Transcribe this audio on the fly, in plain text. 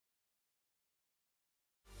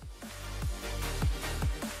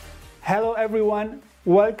Hello everyone,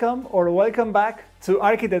 welcome back to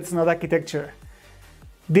Architects Not Architecture.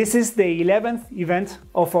 This is the 11th event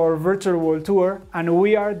of our virtual world tour and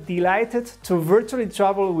we are delighted to virtually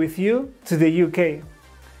travel with you to the UK.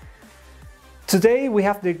 Today we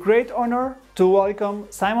have the great honor to welcome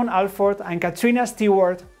Simon Allford and Catrina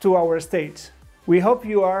Stewart to our stage. We hope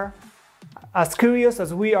you are as curious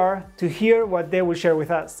as we are to hear what they will share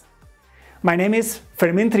with us. My name is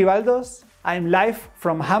Fermín Tribaldos. I'm live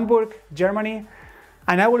from Hamburg, Germany,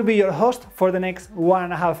 and I will be your host for the next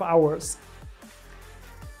 1.5 hours.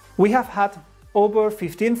 We have had over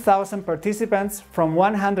 15,000 participants from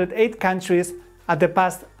 108 countries at the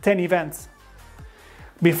past 10 events.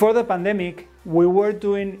 Before the pandemic, we were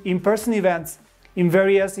doing in-person events in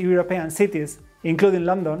various European cities, including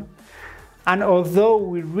London, and although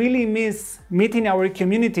we really miss meeting our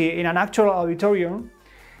community in an actual auditorium,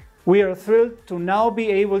 we are thrilled to now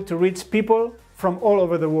be able to reach people from all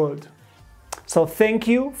over the world. So thank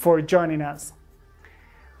you for joining us.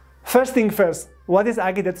 First thing first, what is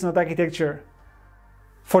Architects Not Architecture?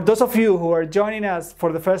 For those of you who are joining us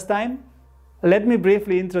for the first time, let me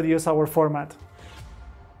briefly introduce our format.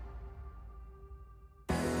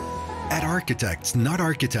 At Architects Not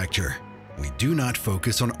Architecture, we do not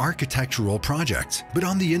focus on architectural projects, but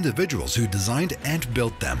on the individuals who designed and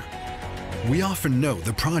built them. We often know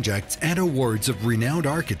the projects and awards of renowned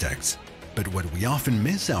architects, but what we often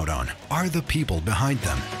miss out on are the people behind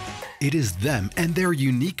them. It is them and their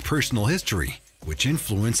unique personal history which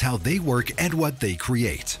influence how they work and what they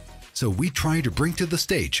create. So we try to bring to the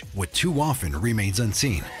stage what too often remains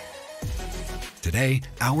unseen. Today,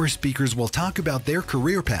 our speakers will talk about their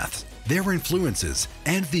career paths, their influences,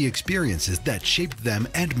 and the experiences that shaped them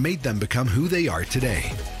and made them become who they are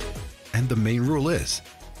today. And the main rule is,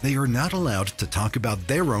 they are not allowed to talk about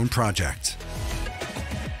their own projects.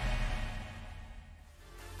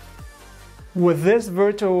 With this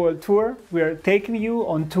virtual world tour, we are taking you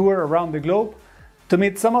on tour around the globe to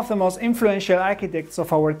meet some of the most influential architects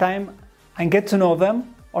of our time and get to know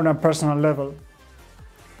them on a personal level.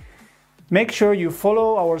 Make sure you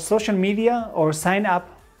follow our social media or sign up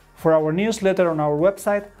for our newsletter on our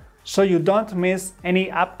website so you don't miss any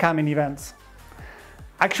upcoming events.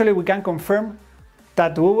 Actually, we can confirm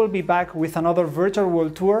that we will be back with another virtual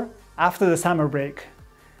world tour after the summer break.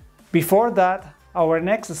 Before that, our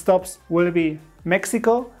next stops will be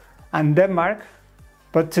Mexico and Denmark,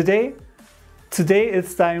 but today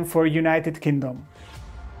it's time for United Kingdom.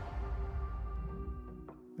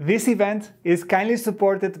 This event is kindly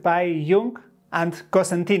supported by Jung and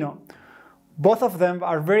Cosentino. Both of them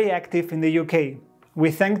are very active in the UK. We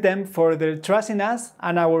thank them for their trust in us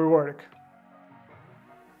and our work.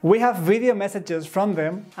 We have video messages from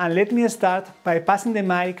them, and let me start by passing the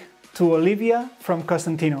mic to Olivia from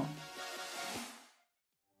Cosentino.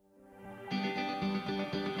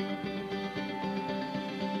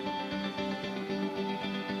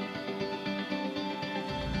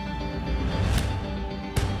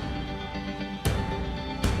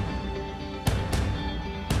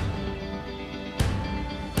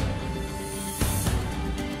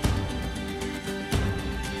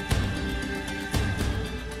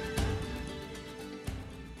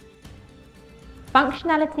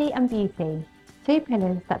 Functionality and beauty, two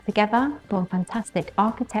pillars that together form fantastic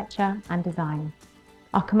architecture and design.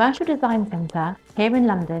 Our commercial design centre here in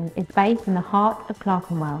London is based in the heart of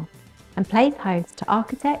Clerkenwell and plays host to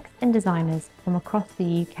architects and designers from across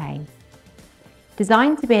the UK.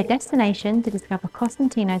 Designed to be a destination to discover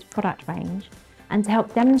Cosentino's product range and to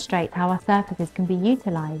help demonstrate how our surfaces can be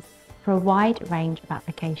utilised for a wide range of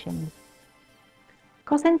applications.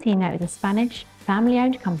 Cosentino is a Spanish,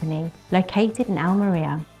 family-owned company located in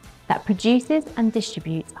Almeria that produces and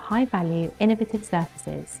distributes high-value, innovative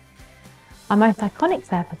surfaces. Our most iconic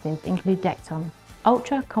surfaces include Decton,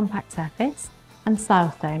 ultra-compact surface, and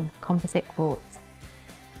Silestone, composite quartz.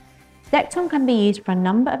 Decton can be used for a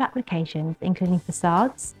number of applications, including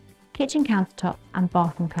facades, kitchen countertops, and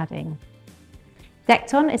bathroom cladding.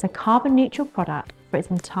 Decton is a carbon-neutral product for its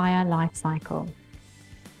entire life cycle.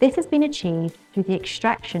 This has been achieved through the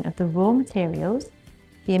extraction of the raw materials,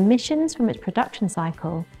 the emissions from its production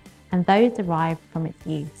cycle, and those derived from its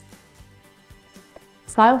use.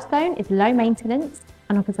 Silestone is low maintenance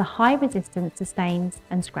and offers a high resistance to stains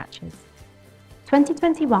and scratches.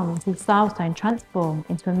 2021 sees Silestone transform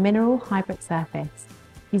into a mineral hybrid surface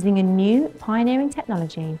using a new pioneering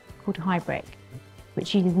technology called Hybrid,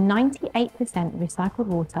 which uses 98% recycled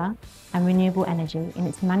water and renewable energy in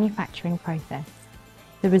its manufacturing process.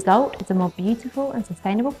 The result is a more beautiful and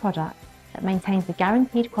sustainable product that maintains the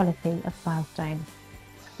guaranteed quality of Silestone.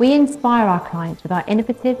 We inspire our clients with our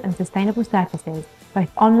innovative and sustainable surfaces,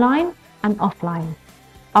 both online and offline.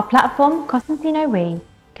 Our platform, Costantino We,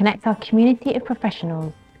 connects our community of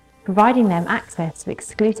professionals, providing them access to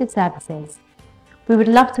exclusive services. We would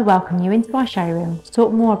love to welcome you into our showroom to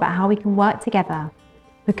talk more about how we can work together,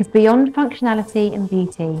 because beyond functionality and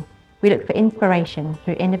beauty, we look for inspiration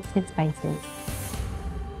through innovative spaces.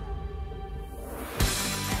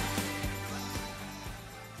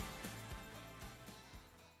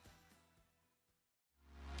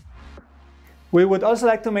 We would also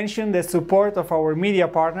like to mention the support of our media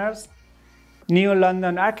partners, New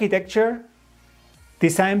London Architecture,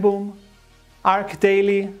 Design Boom, Arc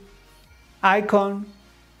Daily, Icon,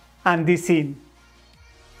 and DScene.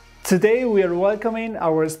 Today we are welcoming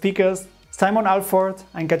our speakers Simon Allford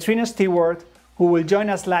and Catrina Stewart, who will join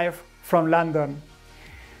us live from London.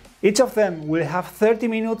 Each of them will have 30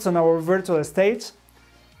 minutes on our virtual stage,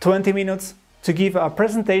 20 minutes to give a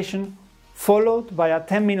presentation, followed by a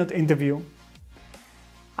 10-minute interview.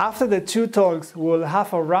 After the two talks, we will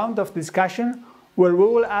have a round of discussion where we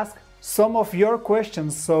will ask some of your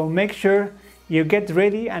questions, so make sure you get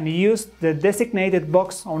ready and use the designated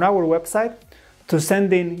box on our website to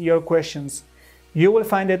send in your questions. You will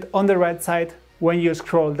find it on the right side when you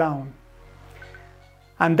scroll down.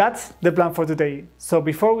 And that's the plan for today. So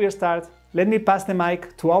before we start, let me pass the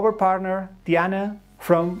mic to our partner, AnA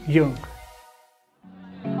from Jung.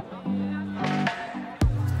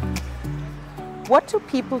 What do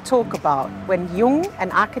people talk about when Jung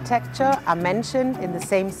and architecture are mentioned in the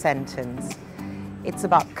same sentence? It's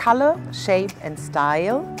about color, shape and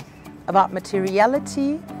style, about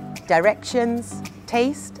materiality, directions,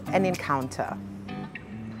 taste and encounter.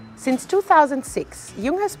 Since 2006,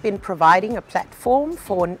 Jung has been providing a platform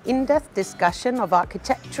for an in-depth discussion of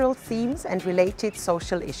architectural themes and related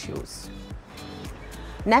social issues.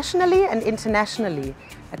 Nationally and internationally,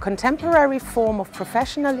 a contemporary form of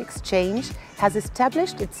professional exchange has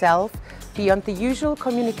established itself beyond the usual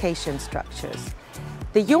communication structures.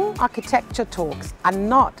 The Jung Architecture Talks are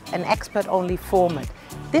not an expert-only format.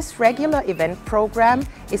 This regular event program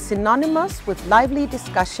is synonymous with lively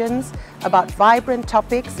discussions about vibrant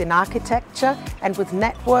topics in architecture and with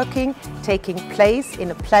networking taking place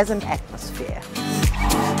in a pleasant atmosphere.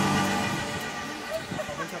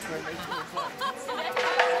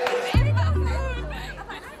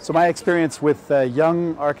 So my experience with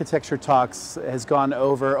Jung Architecture Talks has gone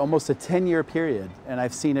over almost a 10-year period, and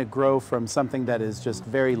I've seen it grow from something that is just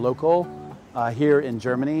very local here in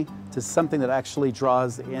Germany to something that actually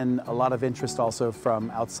draws in a lot of interest also from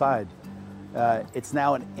outside. It's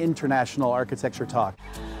now an international architecture talk.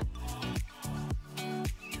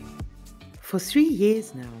 For 3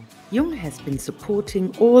 years now, Jung has been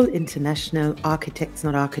supporting all international Architects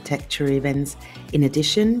Not Architecture events in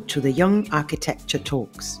addition to the Jung Architecture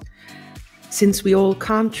Talks. Since we all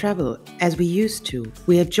can't travel as we used to,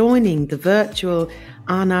 we are joining the virtual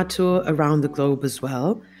AnA tour around the globe as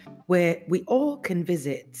well, where we all can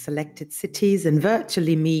visit selected cities and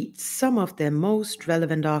virtually meet some of their most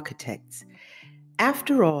relevant architects.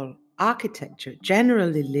 After all, architecture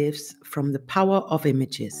generally lives from the power of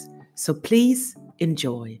images, so please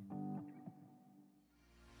enjoy.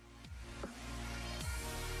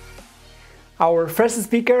 Our first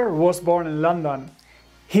speaker was born in London.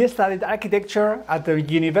 He studied architecture at the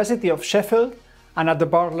University of Sheffield and at the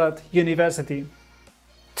Bartlett University.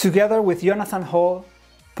 Together with Jonathan Hall,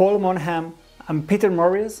 Paul Monham and Peter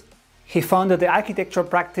Morris, he founded the architecture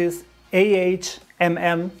practice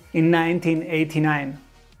AHMM in 1989.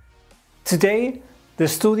 Today, the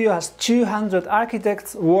studio has 200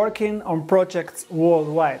 architects working on projects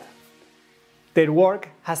worldwide. Their work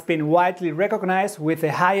has been widely recognized with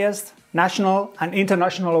the highest national and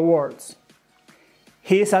international awards.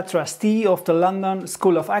 He is a trustee of the London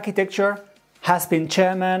School of Architecture, has been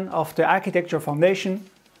chairman of the Architecture Foundation,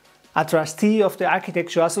 a trustee of the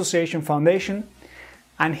Architecture Association Foundation,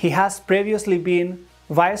 and he has previously been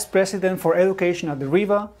Vice President for Education at the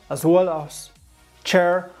Riva, as well as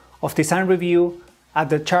Chair of Design Review at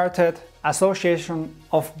the Chartered Association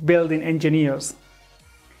of Building Engineers.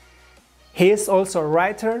 He is also a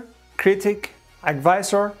writer, critic,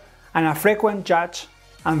 advisor, and a frequent judge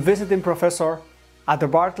and visiting professor at the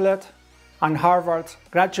Bartlett and Harvard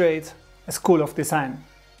Graduate School of Design.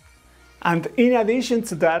 And in addition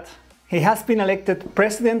to that, he has been elected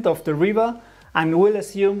President of the Riva and will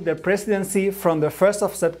assume the presidency from the 1st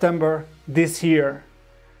of September this year.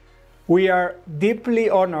 We are deeply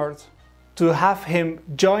honored to have him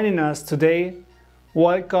joining us today.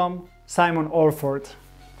 Welcome, Simon Allford.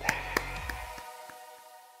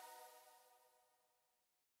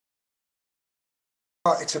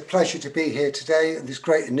 It's a pleasure to be here today and this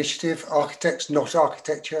great initiative, Architects Not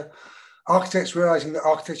Architecture. Architects realizing that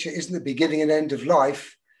architecture isn't the beginning and end of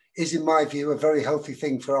life is, in my view, a very healthy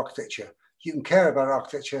thing for architecture. You can care about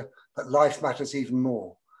architecture, but life matters even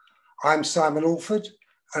more. I'm Simon Allford,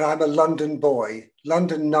 and I'm a London boy,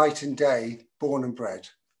 London night and day, born and bred.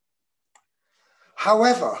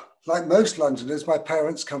 However, like most Londoners, my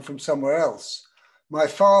parents come from somewhere else. My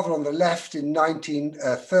father on the left in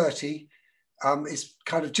 1930 is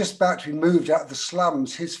kind of just about to be moved out of the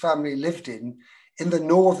slums his family lived in the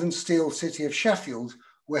northern steel city of Sheffield,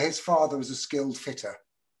 where his father was a skilled fitter.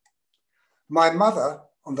 My mother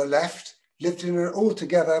on the left lived in an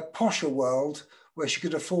altogether posher world where she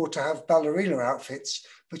could afford to have ballerina outfits,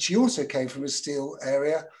 but she also came from a steel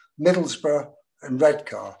area, Middlesbrough and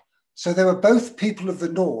Redcar. So they were both people of the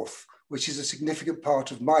north, which is a significant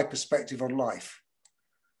part of my perspective on life.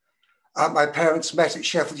 My parents met at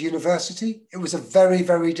Sheffield University. It was a very,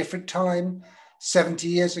 very different time. 70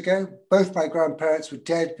 years ago, both my grandparents were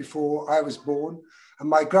dead before I was born, and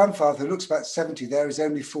my grandfather, who looks about 70 there, is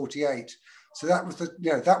only 48. So that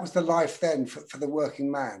was the life then for the working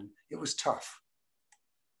man. It was tough.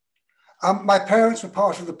 My parents were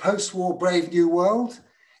part of the post-war Brave New World.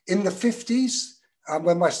 In the 50s,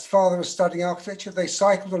 when my father was studying architecture, they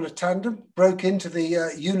cycled on a tandem, broke into the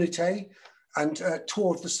Unité and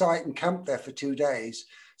toured the site and camped there for 2 days.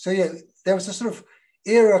 So yeah, there was a sort of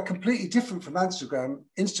era completely different from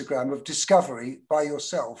Instagram of discovery by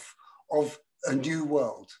yourself of a new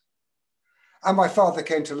world. And my father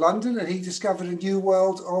came to London and he discovered a new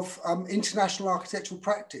world of international architectural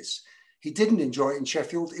practice. He didn't enjoy it in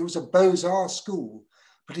Sheffield. It was a Beaux-Arts school,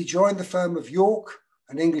 but he joined the firm of York,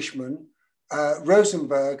 an Englishman,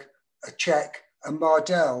 Rosenberg, a Czech, and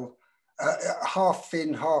Mardell, half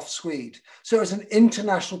Finn, half Swede. So it was an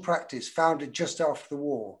international practice founded just after the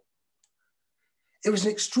war. It was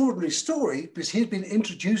an extraordinary story because he had been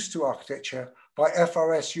introduced to architecture by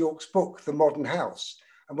F.R.S. York's book, The Modern House.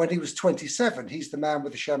 And when he was 27, he's the man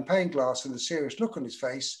with the champagne glass and the serious look on his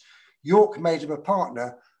face. York made him a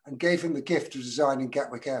partner and gave him the gift of designing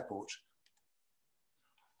Gatwick Airport.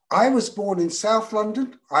 I was born in South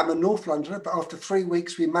London. I'm a North Londoner, but after 3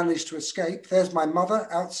 weeks, we managed to escape. There's my mother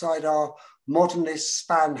outside our modernist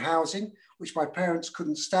span housing, which my parents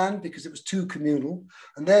couldn't stand because it was too communal.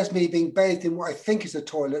 And there's me being bathed in what I think is a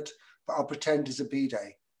toilet, but I'll pretend is a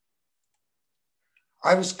bidet.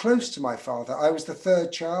 I was close to my father. I was the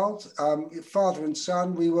third child, father and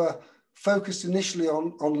son. We were focused initially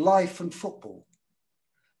on life and football.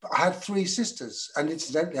 But I had 3 sisters, and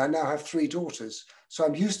incidentally, I now have 3 daughters. So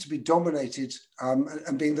I'm used to be dominated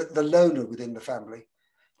and being the loner within the family.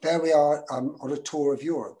 There we are on a tour of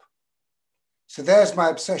Europe. So there's my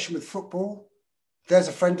obsession with football. There's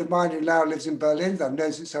a friend of mine who now lives in Berlin that I've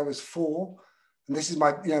known since I was 4. And this is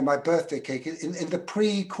my birthday cake in the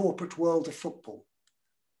pre-corporate world of football.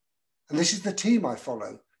 And this is the team I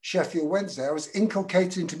follow, Sheffield Wednesday. I was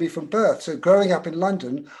inculcated into me from birth. So growing up in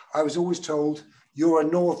London, I was always told, you're a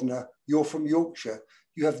northerner, you're from Yorkshire,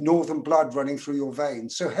 you have northern blood running through your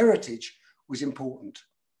veins. So heritage was important.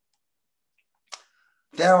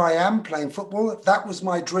 There I am playing football. That was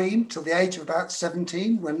my dream till the age of about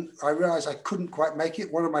 17 when I realized I couldn't quite make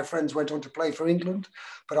it. One of my friends went on to play for England,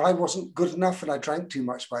 but I wasn't good enough and I drank too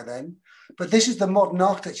much by then. But this is the modern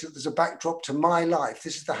architecture that there's a backdrop to my life.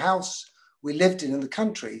 This is the house we lived in the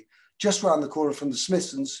country, just around the corner from the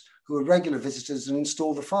Smithsons, who were regular visitors and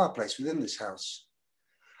installed the fireplace within this house.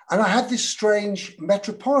 And I had this strange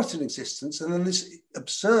metropolitan existence and then this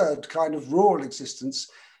absurd kind of rural existence.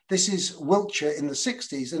 This is Wiltshire in the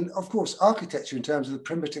 60s. And of course, architecture in terms of the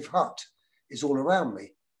primitive hut is all around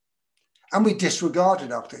me. And we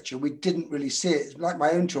disregarded architecture. We didn't really see it. Like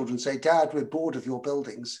my own children say, Dad, we're bored of your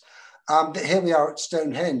buildings. Here we are at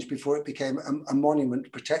Stonehenge before it became a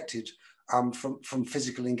monument protected from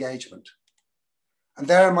physical engagement. And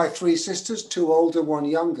there are my 3 sisters, 2 older, 1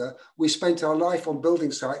 younger. We spent our life on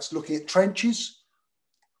building sites looking at trenches,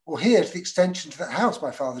 or here to the extension to that house my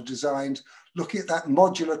father designed, looking at that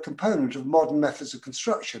modular component of modern methods of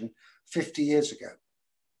construction 50 years ago.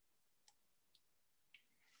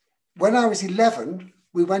 When I was 11,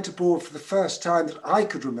 we went abroad for the first time that I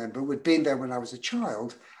could remember. We'd been there when I was a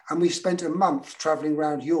child, and we spent a month traveling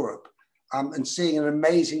around Europe and seeing an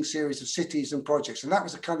amazing series of cities and projects. And that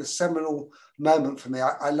was a kind of seminal moment for me.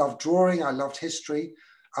 I loved drawing, I loved history,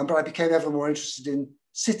 but I became ever more interested in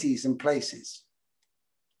cities and places.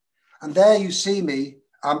 And there you see me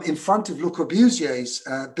in front of Le Corbusier's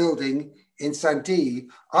building in Saint-Dié.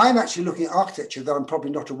 I'm actually looking at architecture, though I'm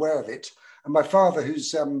probably not aware of it. And my father,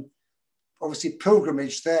 who's obviously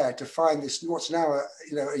pilgrimaged there to find this, what's now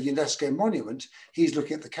a UNESCO monument, he's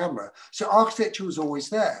looking at the camera. So architecture was always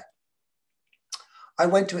there. I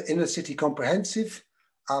went to inner city comprehensive.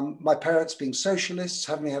 My parents being socialists,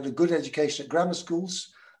 having had a good education at grammar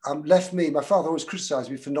schools, left me. My father always criticised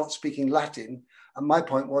me for not speaking Latin. And my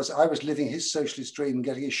point was I was living his socialist dream and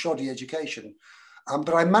getting a shoddy education.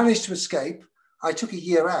 But I managed to escape. I took a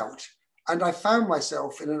year out and I found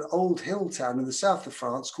myself in an old hill town in the south of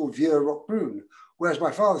France called Vieux-Roquebrune, whereas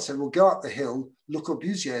my father said, well, go up the hill, Le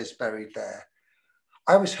Corbusier is buried there.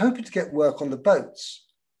 I was hoping to get work on the boats,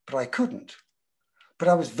 but I couldn't. But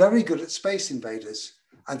I was very good at Space Invaders.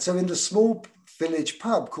 And so in the small village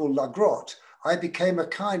pub called La Grotte, I became a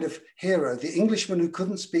kind of hero, the Englishman who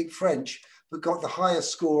couldn't speak French, but got the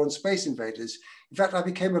highest score on Space Invaders. In fact, I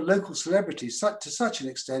became a local celebrity to such an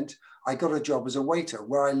extent, I got a job as a waiter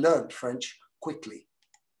where I learned French quickly.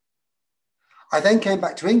 I then came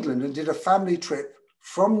back to England and did a family trip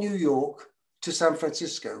from New York to San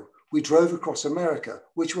Francisco. We drove across America,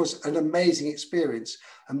 which was an amazing experience.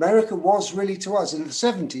 America was really to us in the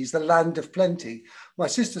 70s, the land of plenty. My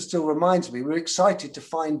sister still reminds me, we were excited to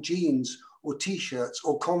find jeans or T-shirts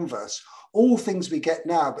or Converse, all things we get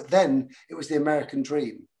now, but then it was the American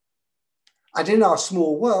dream. And in our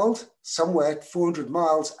small world, somewhere 400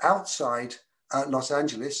 miles outside Los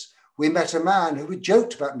Angeles, we met a man who we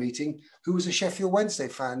joked about meeting, who was a Sheffield Wednesday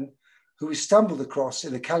fan, who we stumbled across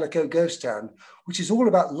in a Calico ghost town, which is all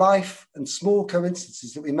about life and small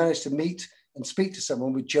coincidences that we managed to meet and speak to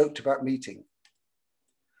someone we joked about meeting.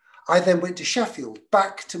 I then went to Sheffield,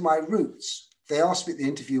 back to my roots. They asked me at the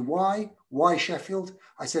interview, why? Why Sheffield?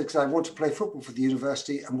 I said, because I want to play football for the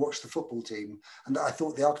university and watch the football team. And I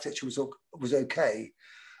thought the architecture was okay.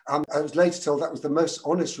 I was later told that was the most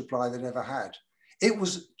honest reply they'd ever had. It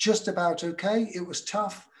was just about okay. It was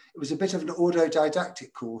tough. It was a bit of an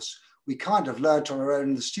autodidactic course. We kind of learnt on our own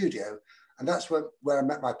in the studio. And that's where I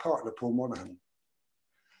met my partner, Paul Monaghan.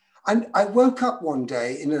 And I woke up one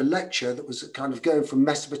day in a lecture that was kind of going from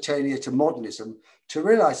Mesopotamia to modernism to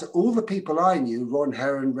realize that all the people I knew, Ron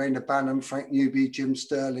Heron, Rainer Banham, Frank Newby, Jim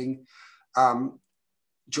Sterling,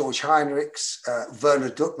 George Heinrichs, Werner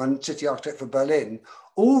Duttmann, city architect for Berlin,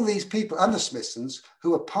 all these people and the Smithsons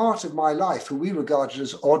who were part of my life, who we regarded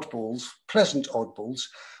as oddballs, pleasant oddballs,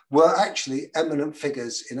 were actually eminent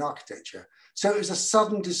figures in architecture. So it was a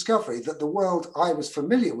sudden discovery that the world I was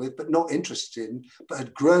familiar with, but not interested in, but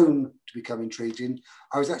had grown to become intrigued in,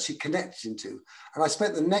 I was actually connected into. And I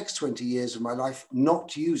spent the next 20 years of my life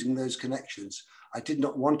not using those connections. I did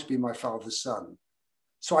not want to be my father's son.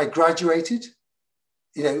 So I graduated,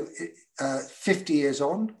 50 years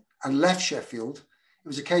on, and left Sheffield. It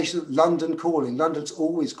was a case of London calling. London's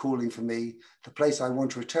always calling for me, the place I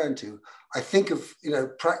want to return to. I think of,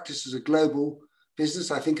 practice as a global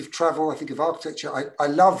business. I think of travel, I think of architecture. I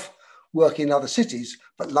love working in other cities,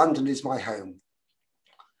 but London is my home.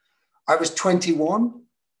 I was 21.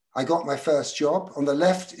 I got my first job. On the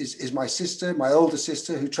left is my sister, my older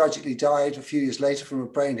sister, who tragically died a few years later from a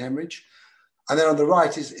brain hemorrhage. And then on the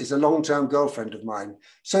right is a long-term girlfriend of mine.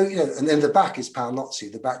 So, and then the back is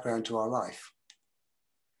Paolozzi, the background to our life.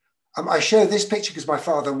 I show this picture because my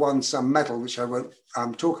father won some medal, which I won't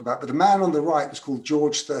talk about, but the man on the right was called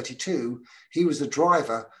George 32. He was a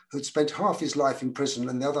driver who'd spent half his life in prison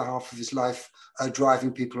and the other half of his life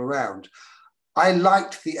driving people around. I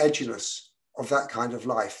liked the edginess of that kind of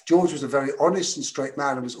life. George was a very honest and straight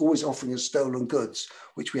man and was always offering us stolen goods,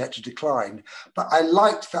 which we had to decline. But I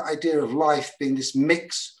liked that idea of life being this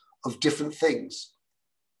mix of different things.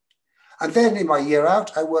 And then in my year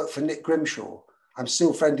out, I worked for Nick Grimshaw. I'm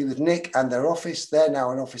still friendly with Nick and their office. They're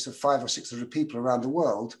now an office of 500 or 600 people around the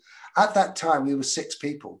world. At that time, we were 6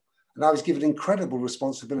 people, and I was given incredible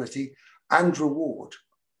responsibility and reward.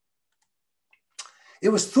 It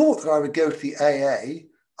was thought that I would go to the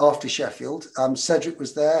AA after Sheffield. Cedric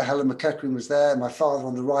was there, Helen McEachran was there, my father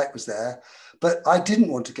on the right was there, but I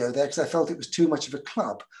didn't want to go there because I felt it was too much of a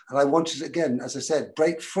club. And I wanted, again, as I said,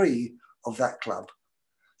 break free of that club.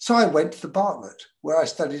 So I went to the Bartlett, where I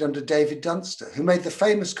studied under David Dunster, who made the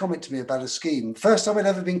famous comment to me about a scheme. First time I'd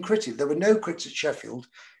ever been critiqued. There were no critics at Sheffield.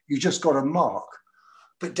 You just got a mark.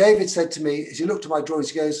 But David said to me, as he looked at my drawings,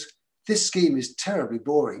 he goes, this scheme is terribly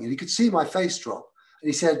boring. And he could see my face drop. And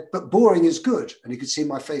he said, but boring is good. And he could see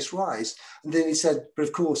my face rise. And then he said, but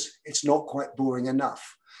of course, it's not quite boring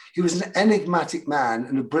enough. He was an enigmatic man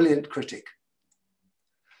and a brilliant critic.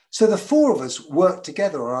 So the 4 of us worked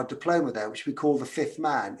together on our diploma there, which we call the 5th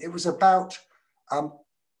man. It was about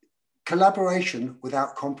collaboration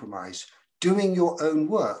without compromise, doing your own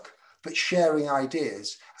work, but sharing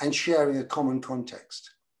ideas and sharing a common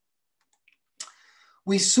context.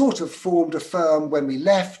 We sort of formed a firm when we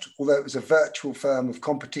left, although it was a virtual firm of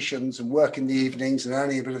competitions and work in the evenings and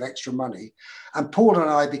earning a bit of extra money. And Paul and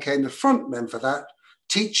I became the front men for that,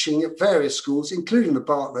 teaching at various schools, including the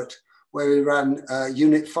Bartlett, where we ran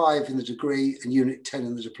Unit 5 in the degree and Unit 10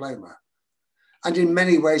 in the diploma. And in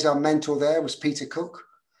many ways, our mentor there was Peter Cook.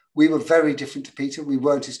 We were very different to Peter. We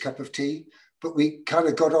weren't his cup of tea, but we kind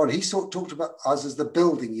of got on. He talked about us as the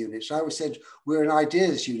building unit. And I always said, we're an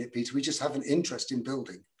ideas unit, Peter. We just have an interest in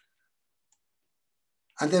building.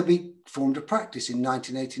 And then we formed a practice in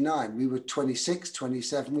 1989. We were 26,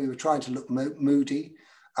 27. We were trying to look moody.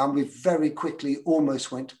 And we very quickly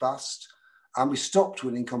almost went bust. And we stopped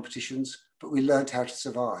winning competitions, but we learned how to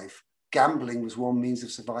survive. Gambling was one means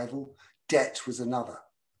of survival. Debt was another.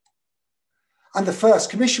 And the first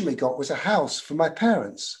commission we got was a house for my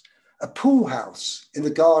parents, a pool house in the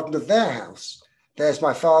garden of their house. There's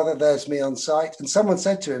my father, there's me on site. And someone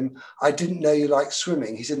said to him, I didn't know you like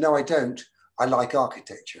swimming. He said, no, I don't. I like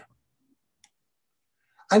architecture.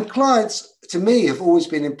 And clients, to me, have always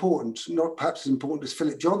been important, not perhaps as important as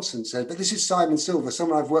Philip Johnson said, but this is Simon Silver,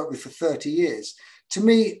 someone I've worked with for 30 years. To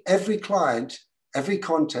me, every client, every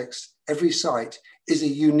context, every site is a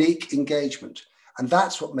unique engagement. And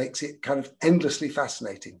that's what makes it kind of endlessly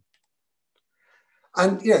fascinating.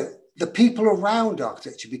 And, you know, the people around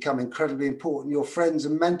architecture become incredibly important. Your friends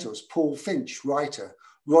and mentors, Paul Finch, writer,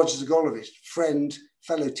 Roger Zagolovich, friend,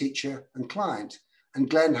 fellow teacher and client, and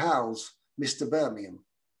Glenn Howells, Mr. Birmingham.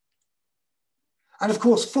 And of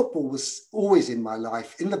course, football was always in my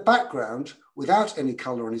life. In the background, without any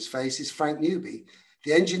colour on his face, is Frank Newby,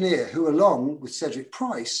 the engineer who, along with Cedric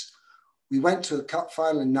Price, we went to the cup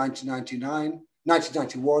final in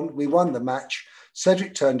 1991. We won the match.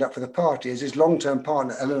 Cedric turned up for the party. As his long-term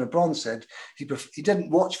partner, Eleanor Bron, said, he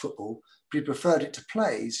didn't watch football, but he preferred it to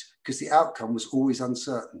plays because the outcome was always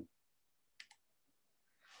uncertain.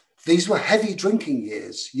 These were heavy drinking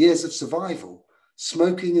years, years of survival,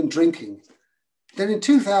 smoking and drinking. Then in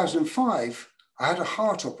 2005, I had a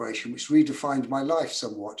heart operation which redefined my life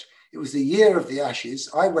somewhat. It was the year of the Ashes.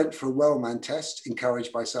 I went for a Wellman test,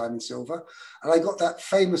 encouraged by Simon Silver, and I got that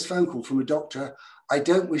famous phone call from a doctor, I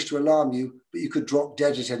don't wish to alarm you, but you could drop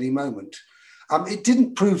dead at any moment. It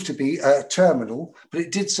didn't prove to be terminal, but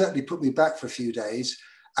it did certainly put me back for a few days.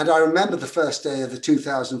 And I remember the first day of the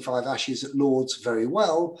 2005 Ashes at Lord's very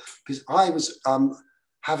well, because I was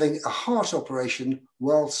having a heart operation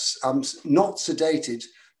whilst not sedated,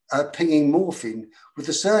 pinging morphine, with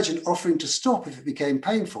the surgeon offering to stop if it became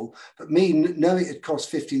painful, but me, knowing it had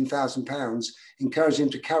cost £15,000, encouraged him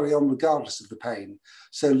to carry on regardless of the pain.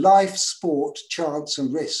 So life, sport, chance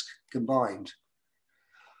and risk combined.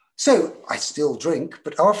 So I still drink,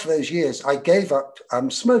 but after those years, I gave up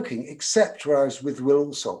smoking, except where I was with Will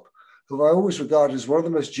Alsop, who I always regard as one of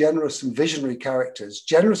the most generous and visionary characters,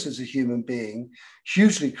 generous as a human being,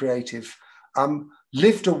 hugely creative,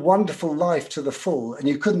 lived a wonderful life to the full. And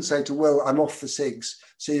you couldn't say to Will, I'm off the cigs,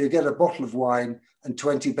 so you get a bottle of wine and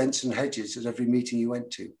 20 Benson Hedges at every meeting you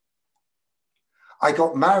went to. I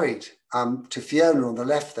got married to Fiona on the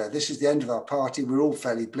left there. This is the end of our party. We're all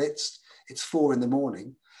fairly blitzed. It's 4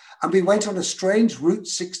 a.m. And we went on a strange Route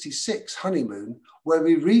 66 honeymoon where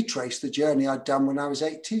we retraced the journey I'd done when I was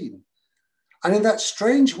 18. And in that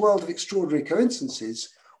strange world of extraordinary coincidences,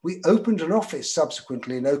 we opened an office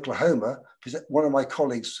subsequently in Oklahoma because one of my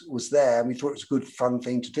colleagues was there and we thought it was a good, fun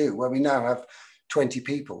thing to do, where we now have 20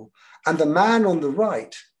 people. And the man on the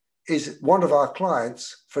right is one of our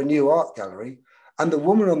clients for a new art gallery. And the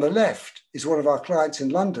woman on the left is one of our clients in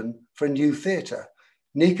London for a new theatre.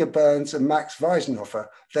 Nika Burns and Max Weisenhofer,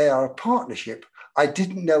 they are a partnership. I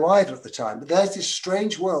didn't know either at the time, but there's this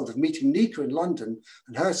strange world of meeting Nika in London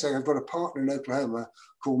and her saying, I've got a partner in Oklahoma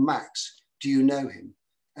called Max. Do you know him?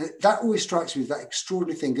 And that always strikes me as that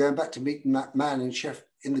extraordinary thing, going back to meeting that man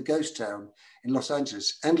in the ghost town in Los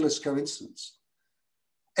Angeles, endless coincidence.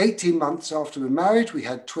 18 months after we were married, we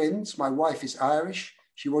had twins. My wife is Irish.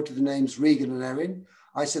 She wanted the names Regan and Erin.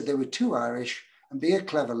 I said they were too Irish. And being a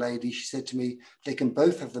clever lady, she said to me, they can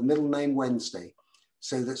both have the middle name Wednesday.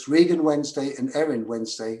 So that's Regan Wednesday and Erin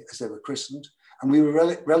Wednesday, as they were christened. And we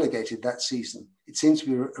were relegated that season. It seems to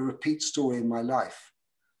be a repeat story in my life.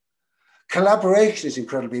 Collaboration is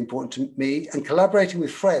incredibly important to me, and collaborating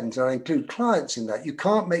with friends, and I include clients in that. You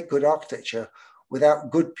can't make good architecture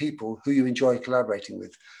without good people who you enjoy collaborating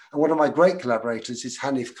with. And one of my great collaborators is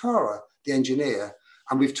Hanif Kara, the engineer,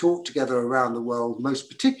 and we've talked together around the world, most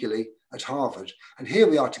particularly at Harvard. And here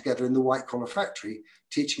we are together in the White Collar Factory,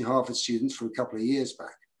 teaching Harvard students from a couple of years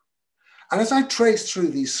back. And as I traced through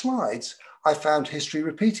these slides, I found history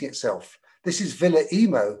repeating itself. This is Villa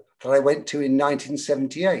Emo that I went to in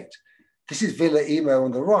 1978. This is Villa Emo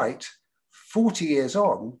on the right, 40 years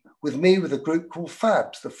on, with me with a group called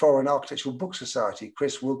FABS, the Foreign Architectural Book Society.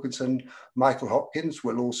 Chris Wilkinson, Michael Hopkins,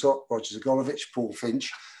 Will Alsop, Roger Zagolovich, Paul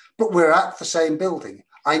Finch, but we're at the same building.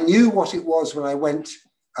 I knew what it was when I went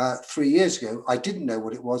 3 years ago. I didn't know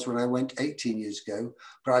what it was when I went 18 years ago,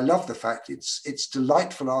 but I love the fact it's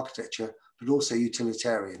delightful architecture, but also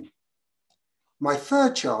utilitarian. My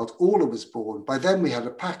third child, Orla, was born. By then we had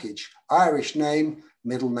a package, Irish name,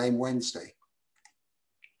 middle name Wednesday.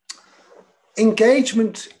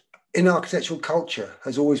 Engagement in architectural culture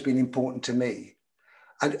has always been important to me.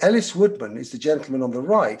 And Ellis Woodman is the gentleman on the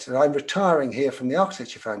right, and I'm retiring here from the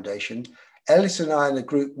Architecture Foundation. Ellis and I and the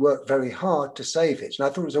group worked very hard to save it. And I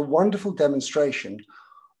thought it was a wonderful demonstration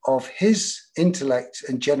of his intellect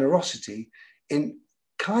and generosity in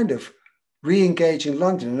kind of re-engaging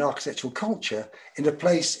London in architectural culture in a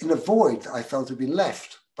place, in a void that I felt had been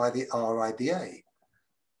left by the RIBA.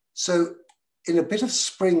 So in a bit of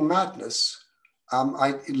spring madness,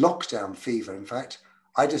 lockdown fever, in fact,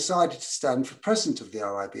 I decided to stand for president of the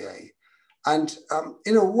RIBA. And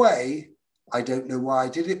in a way, I don't know why I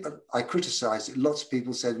did it, but I criticized it. Lots of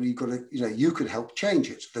people said, well, you've got to, you could help change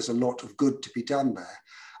it. There's a lot of good to be done there.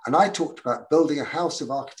 And I talked about building a house of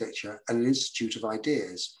architecture and an institute of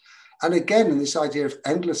ideas. And again, in this idea of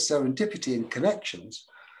endless serendipity and connections,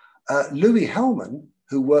 Louis Hellman,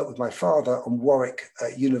 who worked with my father on Warwick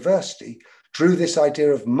University, drew this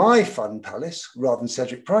idea of my fun palace rather than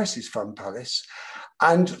Cedric Price's fun palace,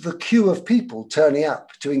 and the queue of people turning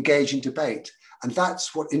up to engage in debate. And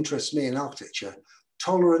that's what interests me in architecture: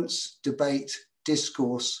 tolerance, debate,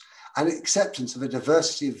 discourse, and acceptance of a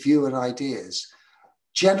diversity of view and ideas,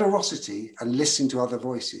 generosity, and listening to other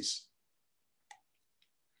voices.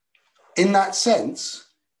 In that sense,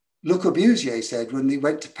 Le Corbusier said when he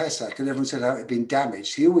went to Pessac and everyone said how it had been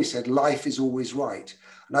damaged, he always said, life is always right.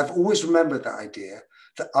 And I've always remembered that idea,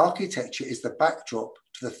 that architecture is the backdrop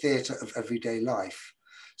to the theatre of everyday life.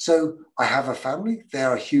 So I have a family, they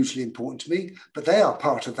are hugely important to me, but they are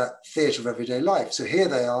part of that theatre of everyday life. So here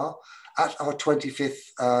they are at our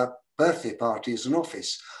 25th birthday party as an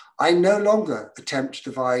office. I no longer attempt to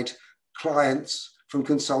divide clients from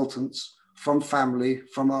consultants, from family,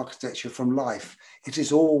 from architecture, from life. It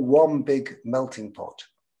is all one big melting pot.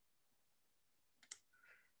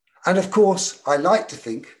 And of course, I like to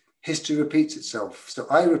think history repeats itself. So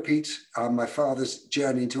I repeat my father's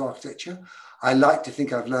journey into architecture. I like to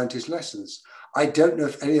think I've learned his lessons. I don't know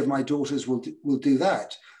if any of my daughters will do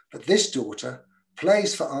that, but this daughter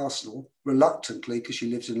plays for Arsenal reluctantly because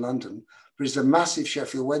she lives in London, but is a massive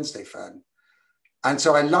Sheffield Wednesday fan. And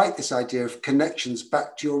so I like this idea of connections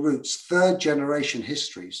back to your roots, third generation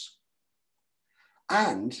histories.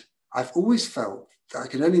 And I've always felt that I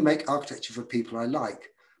can only make architecture for people I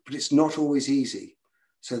like, but it's not always easy.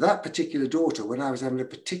 So that particular daughter, when I was having a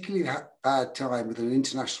particularly bad time with an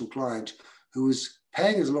international client who was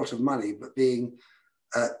paying us a lot of money, but being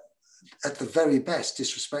at the very best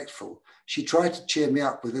disrespectful, she tried to cheer me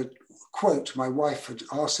up with a quote my wife had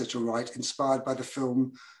asked her to write, inspired by the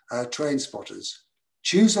film Train Spotters.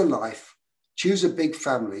 Choose a life, choose a big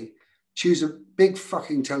family, choose a big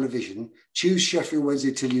fucking television, choose Sheffield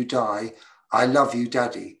Wednesday till you die. I love you,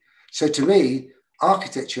 Daddy. So to me,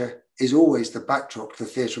 architecture is always the backdrop to the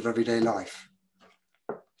theatre of everyday life.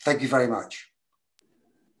 Thank you very much.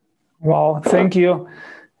 Wow, thank you.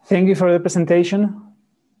 Thank you for the presentation.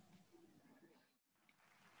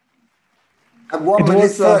 And 1 minute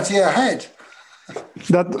 30 ahead.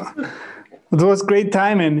 That was great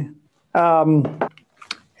timing.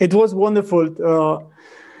 It was wonderful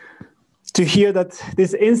to hear that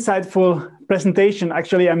this insightful presentation.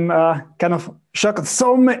 Actually, I'm kind of shocked.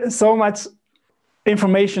 So much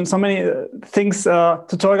information, so many things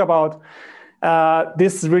to talk about.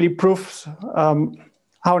 This really proves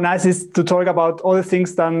how nice it is to talk about all the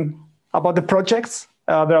things done about the projects.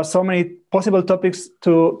 There are so many possible topics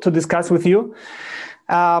to discuss with you.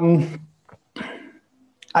 I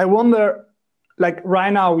wonder, like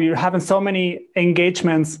right now, we're having so many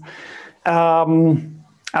engagements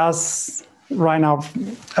as right now,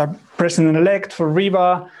 president-elect for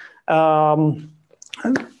RIBA,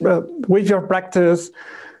 with your practice.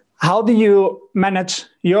 How do you manage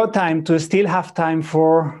your time to still have time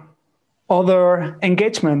for other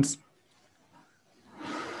engagements?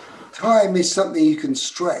 Time is something you can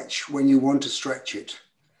stretch when you want to stretch it.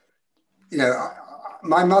 You know,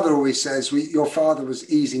 my mother always says, your father was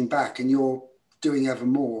easing back and you're doing ever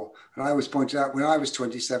more. And I always pointed out, when I was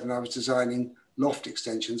 27, I was designing loft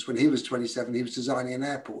extensions. When he was 27, he was designing an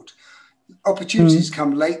airport. Opportunities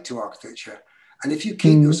come late to architecture. And if you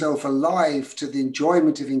keep yourself alive to the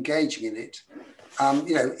enjoyment of engaging in it,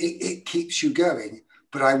 you know, it keeps you going.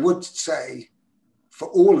 But I would say for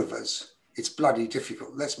all of us, it's bloody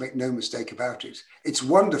difficult. Let's make no mistake about it. It's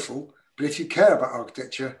wonderful, but if you care about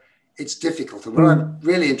architecture, it's difficult. And what I'm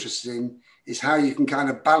really interested in is how you can kind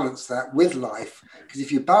of balance that with life. Because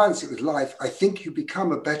if you balance it with life, I think you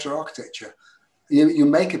become a better architecture. You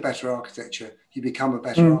make a better architecture, you become a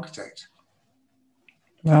better architect.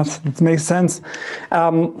 Yes, it makes sense.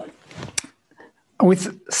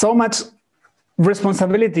 With so much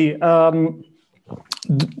responsibility,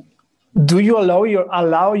 do you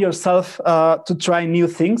allow yourself to try new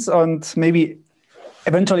things and maybe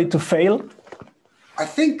eventually to fail? I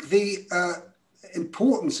think the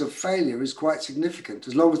importance of failure is quite significant,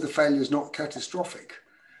 as long as the failure is not catastrophic.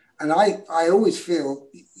 And I always feel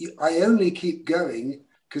I only keep going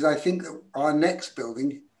because I think that our next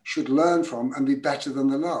building should learn from and be better than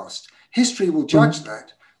the last. History will judge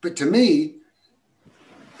that. But to me,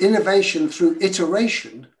 innovation through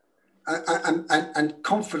iteration and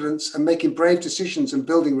confidence and making brave decisions and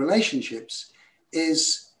building relationships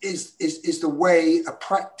is the way a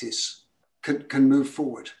practice can move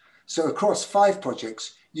forward. So across 5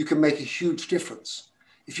 projects, you can make a huge difference.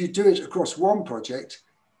 If you do it across one project,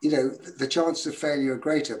 the chances of failure are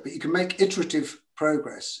greater, but you can make iterative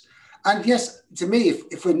progress. And yes, to me,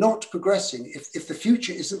 if we're not progressing, if the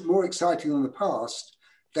future isn't more exciting than the past,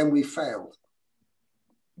 then we failed.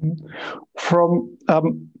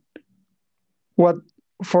 What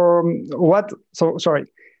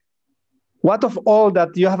of all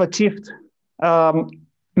that you have achieved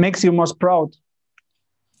makes you most proud?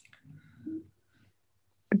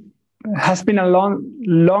 It has been a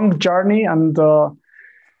long journey, and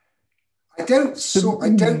I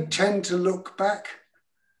don't tend to look back.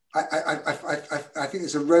 I think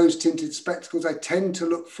there's a rose-tinted spectacles. I tend to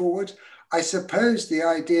look forward. I suppose the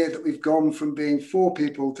idea that we've gone from being 4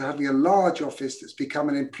 people to having a large office that's become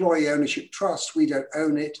an employee ownership trust. We don't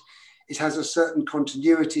own it. It has a certain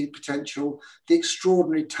continuity potential, the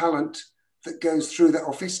extraordinary talent that goes through that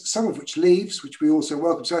office, some of which leaves, which we also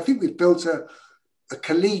welcome. So I think we've built a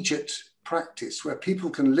collegiate practice where people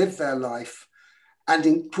can live their life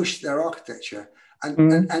and push their architecture.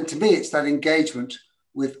 And to me, it's that engagement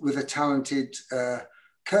with a talented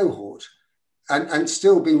cohort and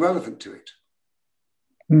still being relevant to it.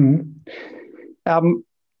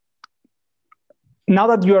 Now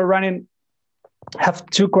that you are running, I have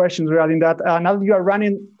 2 questions regarding that. Now that you are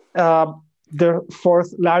running the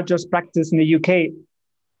 4th largest practice in the UK,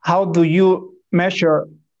 how do you measure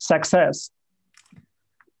success?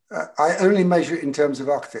 I only measure it in terms of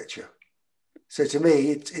architecture. So to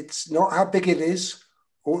me, it's not how big it is,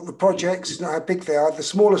 or the projects, it's not how big they are. The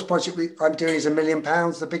smallest project I'm doing is £1 million.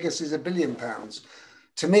 The biggest is £1 billion.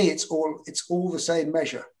 To me, it's all the same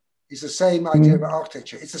measure. It's the same idea about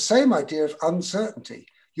architecture. It's the same idea of uncertainty.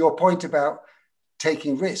 Your point about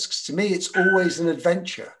taking risks. To me, it's always an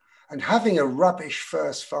adventure. And having a rubbish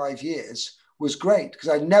first 5 years was great because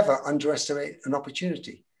I never underestimate an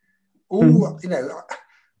opportunity.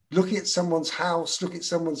 Looking at someone's house, looking at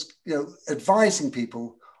someone's, advising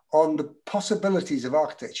people on the possibilities of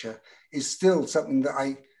architecture is still something that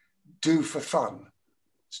I do for fun.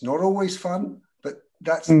 It's not always fun, but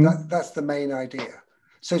that's the main idea.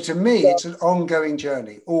 So to me, it's an ongoing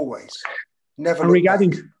journey, always. Never look regarding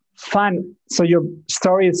back. Fun, so your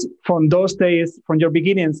stories from those days, from your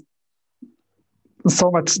beginnings,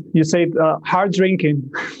 so much, you said hard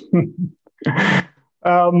drinking.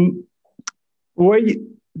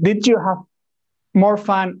 Did you have more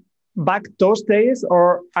fun back those days,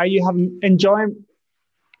 or are you enjoying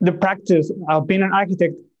the practice of being an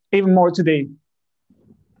architect even more today?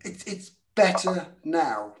 It's better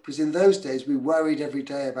now, because in those days we worried every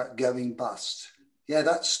day about going bust. Yeah,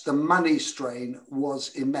 that's the money strain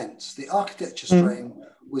was immense. The architecture strain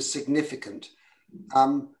was significant.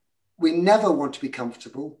 We never want to be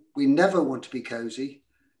comfortable. We never want to be cozy.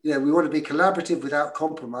 We want to be collaborative without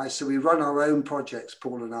compromise. So we run our own projects,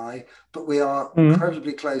 Paul and I, but we are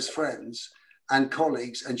incredibly close friends and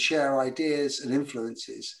colleagues and share ideas and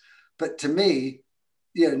influences. But to me,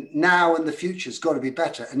 now and the future's got to be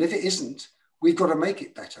better. And if it isn't, we've got to make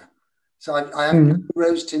it better. So I have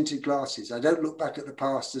rose-tinted glasses. I don't look back at the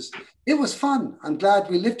past as, it was fun. I'm glad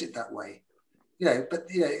we lived it that way. But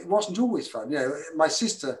it wasn't always fun. My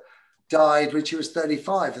sister died when she was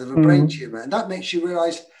 35 of a brain tumor. And that makes you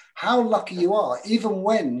realize how lucky you are. Even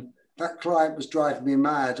when that client was driving me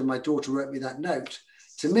mad and my daughter wrote me that note,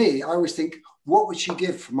 to me, I always think, what would she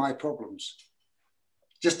give for my problems?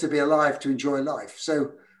 Just to be alive, to enjoy life.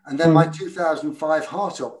 So, and then my 2005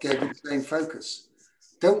 heart op gave me the same focus.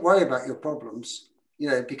 Don't worry about your problems,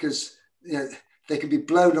 because they can be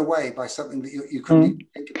blown away by something that you couldn't even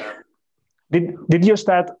think about. Did you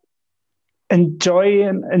start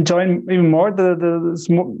enjoying even more the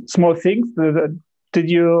small things? Did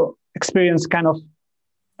you experience kind of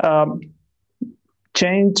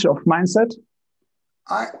change of mindset?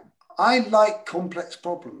 I like complex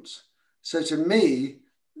problems. So to me,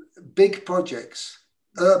 big projects,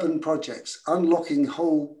 urban projects, unlocking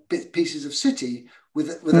whole pieces of city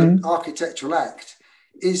with an architectural act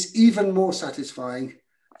is even more satisfying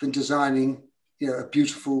than designing, a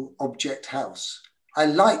beautiful object house.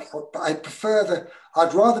 I'd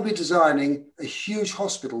rather be designing a huge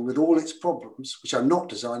hospital with all its problems, which I'm not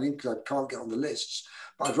designing because I can't get on the lists,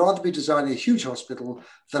 but I'd rather be designing a huge hospital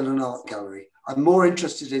than an art gallery. I'm more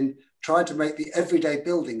interested in trying to make the everyday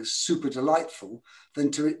buildings super delightful than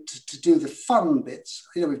to do the fun bits.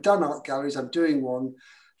 We've done art galleries, I'm doing one,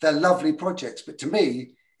 they're lovely projects, but to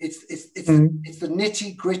me, it's the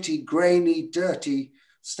nitty gritty, grainy, dirty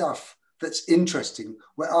stuff that's interesting,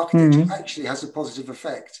 where architecture actually has a positive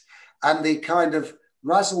effect. And the kind of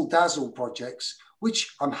razzle-dazzle projects,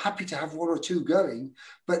 which I'm happy to have one or two going,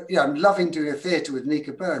 but I'm loving doing a theatre with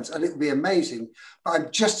Nika Burns, and it would be amazing. But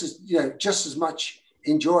I'm just as much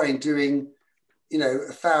enjoying doing,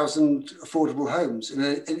 1,000 affordable homes and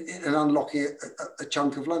unlocking a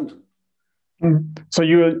chunk of London. So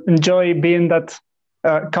you enjoy being that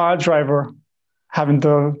car driver, having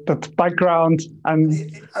that background and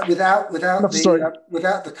without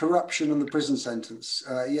the corruption and the prison sentence.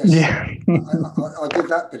 Yes, yeah. I'll give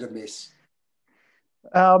that bit a miss.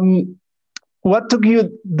 What took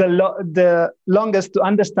you the longest to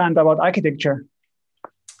understand about architecture?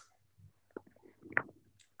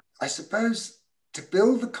 I suppose to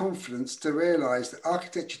build the confidence to realize that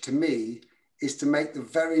architecture to me is to make the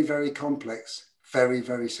very, very complex very,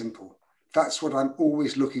 very simple. That's what I'm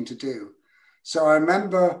always looking to do. So I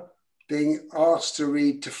remember being asked to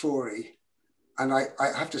read Tafori, and I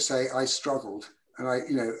have to say I struggled, and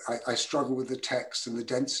I struggled with the text and the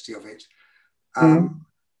density of it.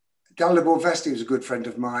 Dalibor Vesti was a good friend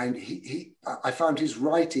of mine. I found his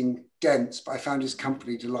writing dense, but I found his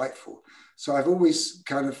company delightful. So I've always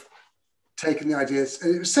kind of taken the ideas.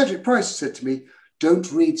 And it was Cedric Price who said to me,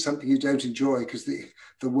 "Don't read something you don't enjoy because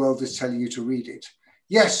the world is telling you to read it."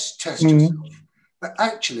 Yes, test yourself. But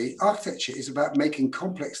actually, architecture is about making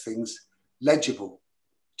complex things legible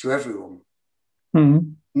to everyone,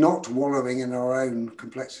 not wallowing in our own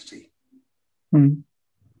complexity. And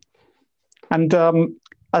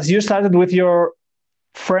as you started with your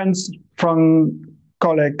friends from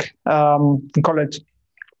college, how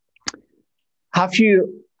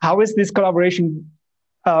is this collaboration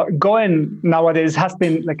going nowadays? It has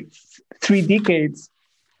been like 3 decades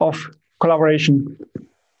of collaboration.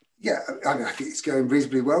 Yeah, I think it's going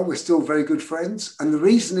reasonably well. We're still very good friends. And the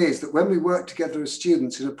reason is that when we worked together as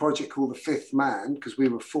students in a project called The Fifth Man, because we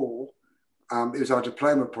were 4, it was our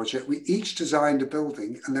diploma project, we each designed a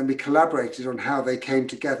building and then we collaborated on how they came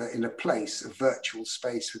together in a place, a virtual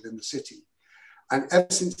space within the city. And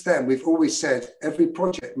ever since then, we've always said every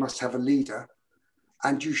project must have a leader,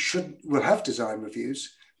 and we'll have design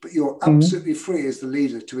reviews, but you're absolutely free as the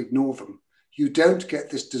leader to ignore them. You don't get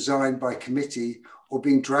this design by committee or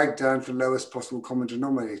being dragged down to the lowest possible common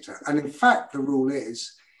denominator. And in fact, the rule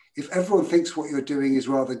is, if everyone thinks what you're doing is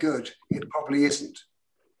rather good, it probably isn't.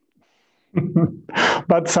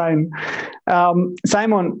 But Simon,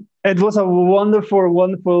 it was a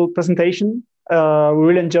wonderful presentation. We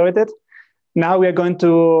really enjoyed it. Now we are going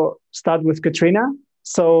to start with Catrina.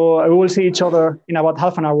 So we will see each other in about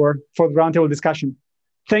half an hour for the roundtable discussion.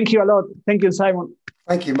 Thank you a lot. Thank you, Simon.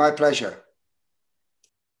 Thank you, my pleasure.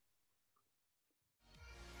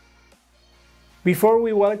 Before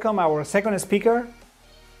we welcome our second speaker,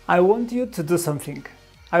 I want you to do something.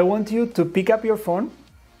 I want you to pick up your phone,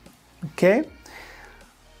 okay?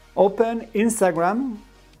 Open Instagram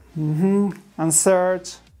and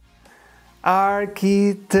search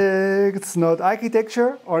Architects Not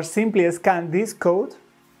Architecture, or simply scan this code,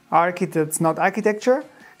 Architects Not Architecture.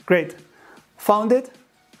 Great, found it.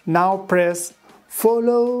 Now press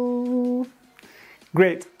follow.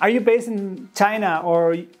 Great. Are you based in China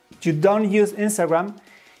or you don't use Instagram?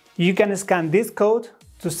 You can scan this code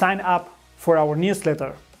to sign up for our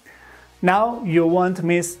newsletter. Now you won't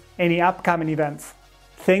miss any upcoming events.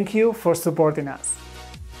 Thank you for supporting us.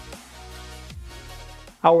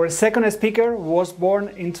 Our second speaker was born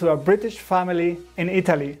into a British family in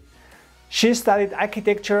Italy. She studied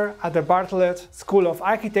architecture at the Bartlett School of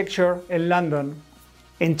Architecture in London.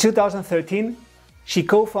 In 2013, she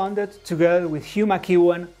co-founded, together with Hugh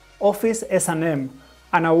McEwan, Office S&M,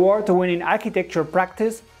 an award-winning architecture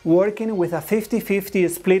practice working with a 50-50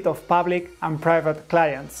 split of public and private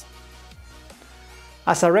clients.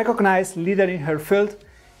 As a recognized leader in her field,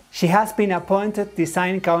 She has been appointed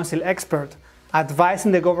Design Council expert,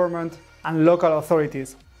 advising the government and local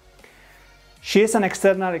authorities. She is an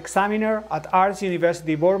external examiner at Arts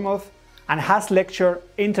University Bournemouth and has lectured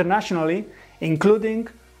internationally, including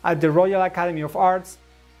at the Royal Academy of Arts,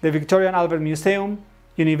 the Victoria and Albert Museum,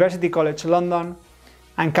 University College London,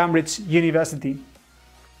 and Cambridge University.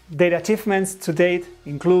 Their achievements to date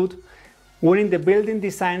include winning the Building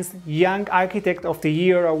Design's Young Architect of the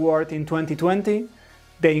Year award in 2020,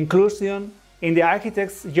 the inclusion in the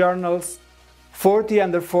Architects Journal's 40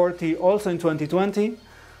 Under 40 also in 2020,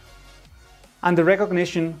 and the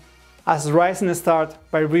recognition as Rising Star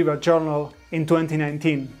by River Journal in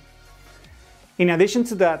 2019. In addition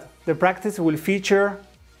to that, the practice will feature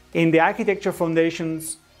in the Architecture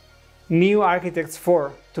Foundation's New Architects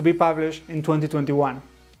 4 to be published in 2021.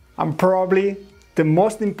 And probably the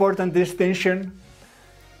most important distinction,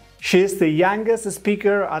 she is the youngest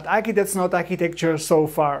speaker at Architects Not Architecture so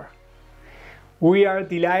far. We are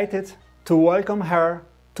delighted to welcome her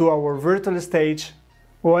to our virtual stage.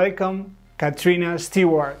 Welcome, Catrina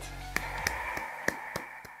Stewart.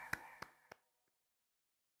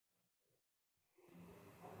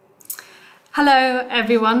 Hello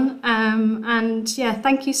everyone, and yeah,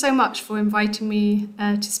 thank you so much for inviting me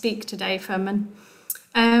to speak today, Firmin.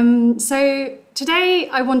 So today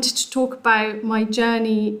I wanted to talk about my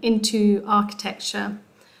journey into architecture.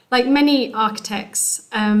 Like many architects,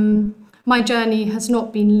 my journey has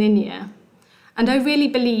not been linear, and I really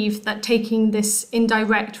believe that taking this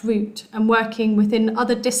indirect route and working within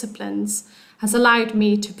other disciplines has allowed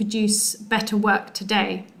me to produce better work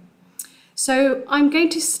today. So I'm going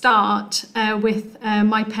to start with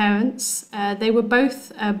my parents. They were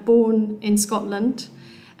both born in Scotland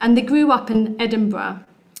and they grew up in Edinburgh.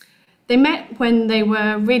 They met when they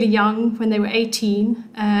were really young, when they were 18,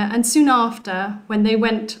 and soon after, when they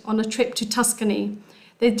went on a trip to Tuscany,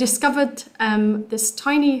 they discovered this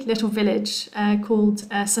tiny little village called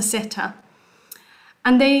Sasetta.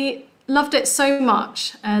 And they loved it so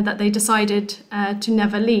much that they decided to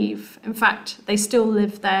never leave. In fact, they still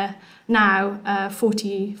live there now,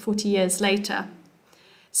 40 years later.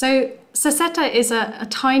 So Sasetta is a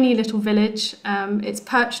tiny little village. It's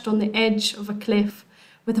perched on the edge of a cliff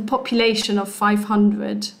with a population of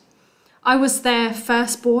 500. I was their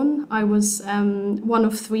firstborn. I was one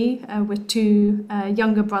of three with two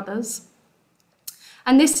younger brothers.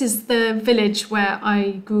 And this is the village where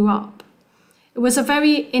I grew up. It was a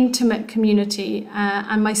very intimate community,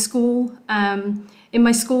 and my school, in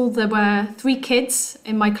my school there were 3 kids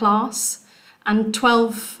in my class and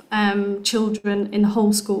 12 children in the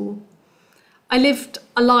whole school. I lived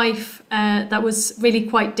a life that was really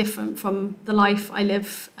quite different from the life I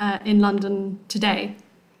live in London today.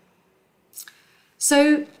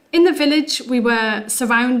 So in the village we were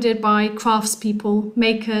surrounded by craftspeople,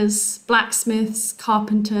 makers, blacksmiths,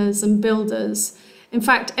 carpenters and builders. In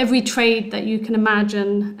fact, every trade that you can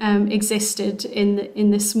imagine existed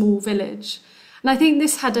in this small village. And I think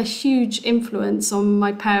this had a huge influence on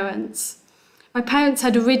my parents. My parents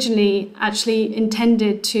had originally actually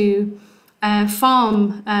intended to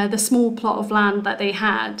farm the small plot of land that they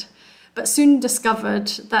had, but soon discovered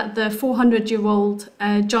that the 400-year-old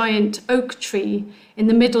giant oak tree in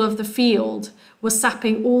the middle of the field was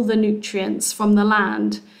sapping all the nutrients from the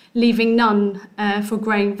land, leaving none for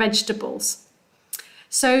growing vegetables.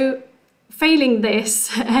 So failing this,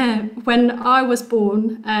 when I was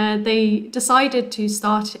born, they decided to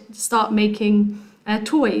start making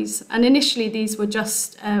toys, and initially these were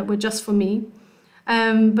just for me,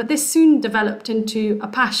 but this soon developed into a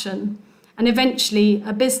passion and eventually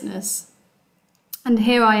a business. And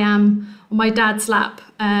here I am on my dad's lap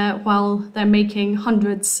while they're making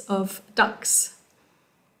hundreds of ducks.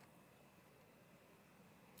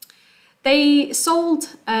 They sold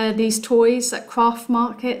these toys at craft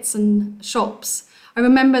markets and shops. I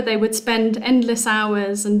remember they would spend endless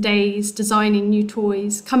hours and days designing new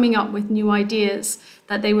toys, coming up with new ideas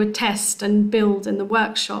that they would test and build in the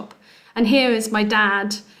workshop. And here is my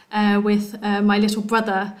dad with my little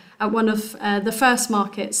brother at one of the first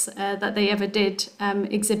markets that they ever did,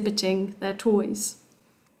 exhibiting their toys.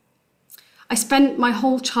 I spent my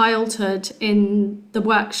whole childhood in the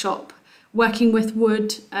workshop, working with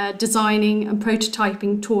wood, designing and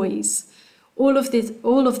prototyping toys. All of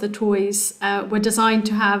the toys were designed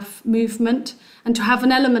to have movement and to have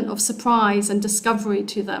an element of surprise and discovery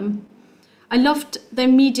to them. I loved the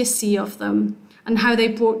immediacy of them and how they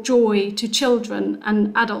brought joy to children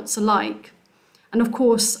and adults alike. And of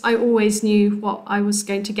course, I always knew what I was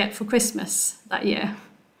going to get for Christmas that year.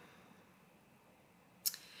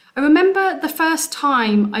 I remember the first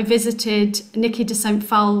time I visited Nicky de St.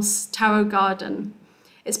 Phal's Tarot Garden.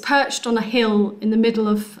 It's perched on a hill in the middle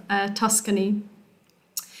of Tuscany.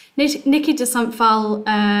 Niki de Saint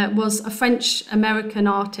Phal was a French-American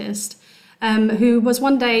artist who was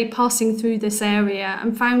one day passing through this area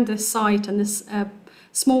and found this site and this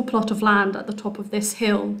small plot of land at the top of this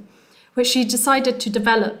hill, which she decided to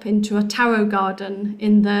develop into a tarot garden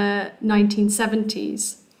in the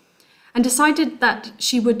 1970s, and decided that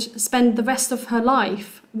she would spend the rest of her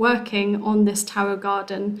life working on this tarot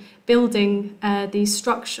garden, building these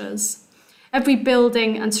structures. Every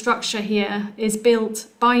building and structure here is built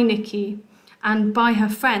by Niki and by her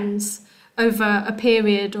friends over a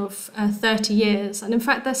period of 30 years. And in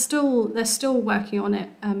fact, they're still working on it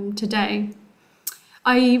today.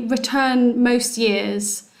 I return most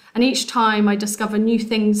years, and each time I discover new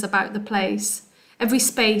things about the place. Every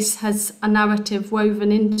space has a narrative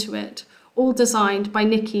woven into it, all designed by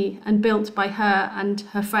Niki and built by her and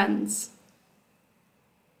her friends.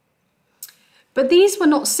 But these were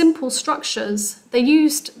not simple structures. They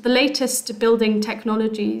used the latest building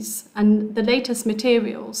technologies and the latest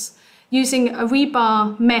materials, using a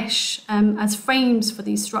rebar mesh as frames for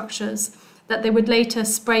these structures that they would later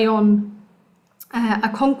spray on a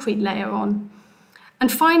concrete layer on.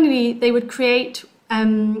 And finally, they would create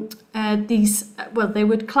they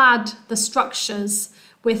would clad the structures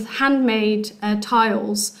with handmade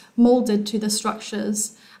tiles molded to the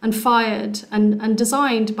structures and fired and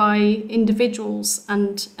designed by individuals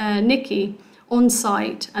and Niki on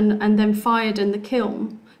site and then fired in the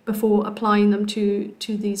kiln before applying them to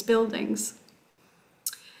these buildings.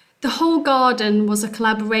 The whole garden was a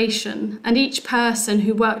collaboration, and each person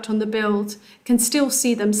who worked on the build can still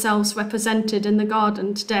see themselves represented in the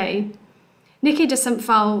garden today. Niki de Saint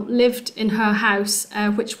Phal lived in her house,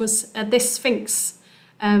 which was this sphinx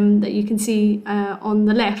that you can see on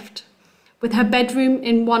the left, with her bedroom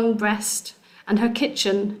in one breast and her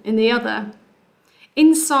kitchen in the other.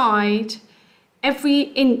 Inside,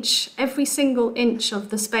 every single inch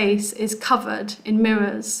of the space is covered in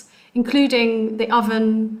mirrors, including the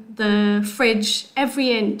oven, the fridge.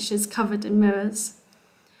 Every inch is covered in mirrors.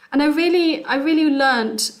 And I really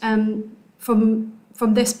learned from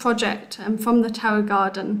this project and from the Tarot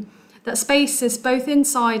Garden that spaces both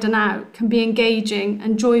inside and out can be engaging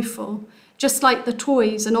and joyful, just like the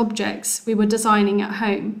toys and objects we were designing at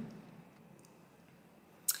home.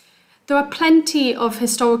 There are plenty of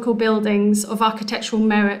historical buildings of architectural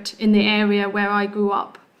merit in the area where I grew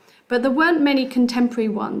up, but there weren't many contemporary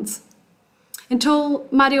ones. Until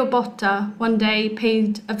Mario Botta one day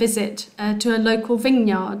paid a visit to a local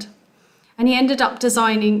vineyard, and he ended up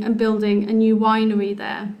designing and building a new winery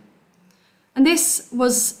there. And this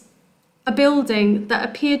was a building that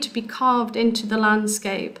appeared to be carved into the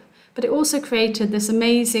landscape, but it also created this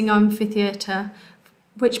amazing amphitheatre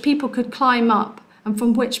which people could climb up and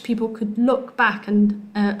from which people could look back and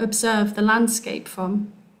observe the landscape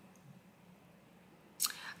from.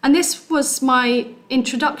 And this was my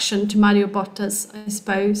introduction to Mario Bottas, I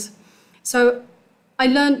suppose. So I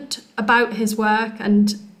learnt about his work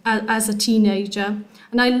and as a teenager,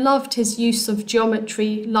 and I loved his use of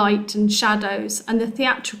geometry, light and shadows, and the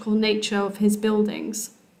theatrical nature of his buildings.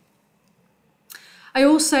 I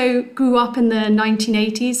also grew up in the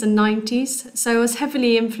 1980s and 90s, so I was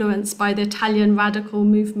heavily influenced by the Italian radical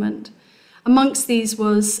movement. Amongst these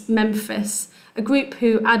was Memphis, a group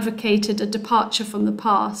who advocated a departure from the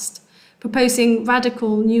past, proposing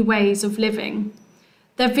radical new ways of living.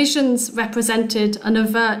 Their visions represented an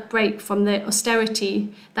overt break from the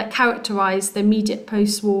austerity that characterized the immediate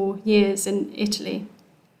post-war years in Italy.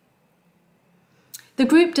 The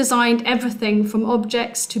group designed everything from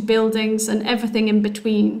objects to buildings and everything in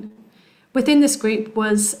between. Within this group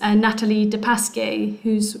was Nathalie de Pasquier,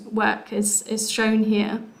 whose work is shown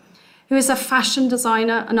here, who is a fashion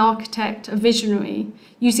designer, an architect, a visionary,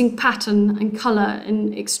 using pattern and colour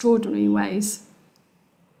in extraordinary ways.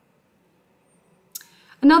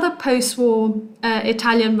 Another post-war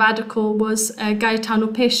Italian radical was Gaetano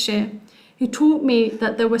Pesce, who taught me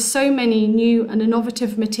that there were so many new and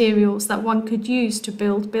innovative materials that one could use to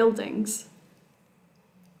build buildings.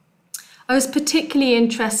 I was particularly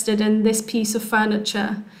interested in this piece of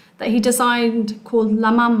furniture that he designed called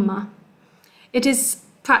La Mamma. It is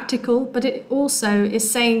practical, but it also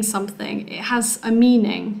is saying something. It has a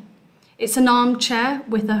meaning. It's an armchair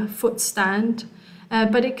with a footstand,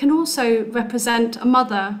 but it can also represent a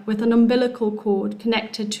mother with an umbilical cord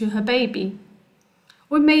connected to her baby.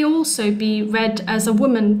 Or it may also be read as a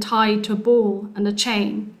woman tied to a ball and a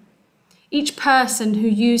chain. Each person who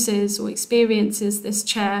uses or experiences this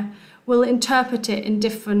chair will interpret it in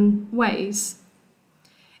different ways.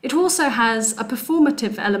 It also has a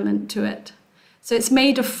performative element to it. So it's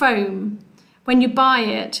made of foam, When you buy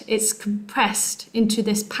it, it's compressed into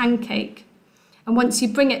this pancake. And once you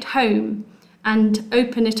bring it home and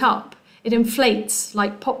open it up, it inflates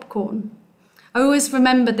like popcorn. I always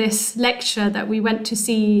remember this lecture that we went to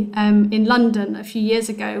see in London a few years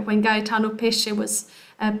ago when Gaetano Pesce was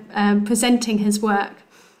presenting his work.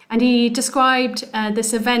 And he described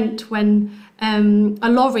this event when a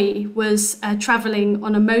lorry was travelling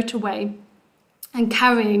on a motorway and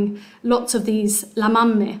carrying lots of these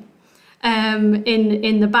lamamme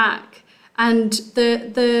in the back. And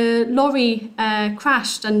the lorry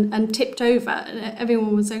crashed and tipped over, and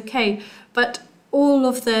everyone was okay. But all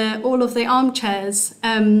of the armchairs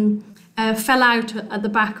fell out at the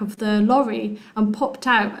back of the lorry and popped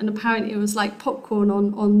out, and apparently it was like popcorn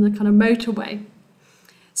on the kind of motorway.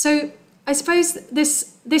 So I suppose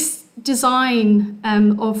this design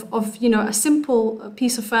of a simple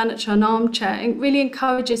piece of furniture, an armchair, it really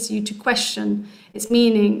encourages you to question its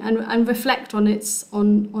meaning and reflect on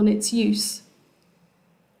its use.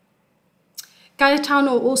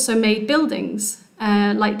 Gaetano also made buildings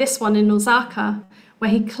like this one in Osaka,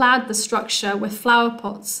 where he clad the structure with flower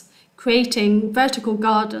pots, creating vertical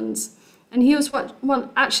gardens, and he was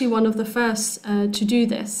actually one of the first to do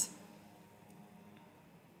this.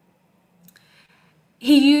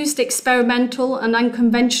 He used experimental and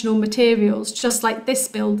unconventional materials, just like this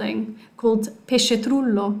building called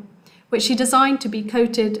pescetrullo, which he designed to be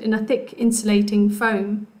coated in a thick insulating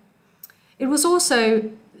foam. It was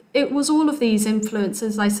all of these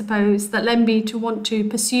influences, I suppose, that led me to want to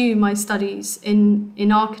pursue my studies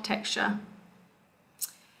in architecture.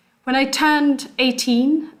 When I turned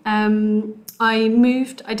 18,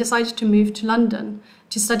 I decided to move to London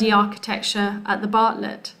to study architecture at the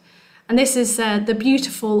Bartlett. And this is the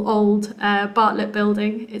beautiful old Bartlett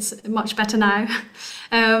building. It's much better now.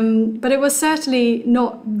 But it was certainly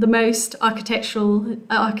not the most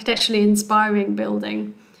architecturally inspiring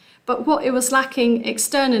building. But what it was lacking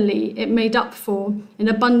externally, it made up for in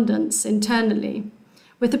abundance internally.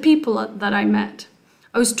 With the people that I met,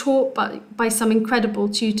 I was taught by some incredible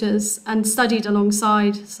tutors and studied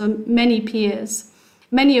alongside many peers,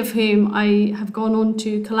 many of whom I have gone on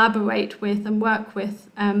to collaborate with and work with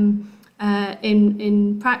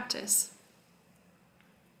in practice.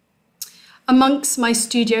 Amongst my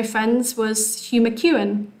studio friends was Hugh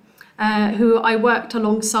McEwen, who I worked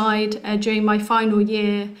alongside during my final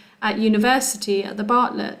year at university at the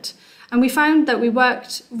Bartlett. And we found that we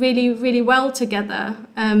worked really, really well together,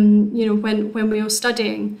 when we were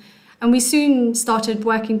studying. And we soon started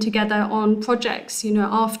working together on projects,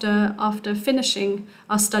 after finishing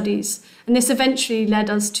our studies. And this eventually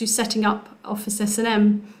led us to setting up Office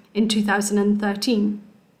S&M in 2013.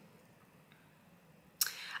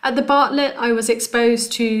 At the Bartlett, I was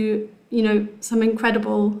exposed to, some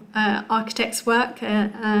incredible architects' work,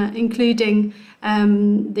 including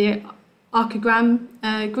the Archigram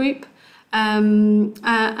group,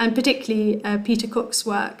 and particularly Peter Cook's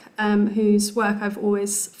work, whose work I've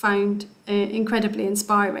always found incredibly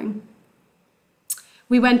inspiring.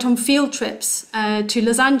 We went on field trips to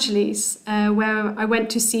Los Angeles, where I went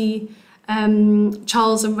to see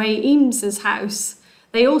Charles and Ray Eames's house.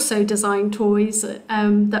 They also design toys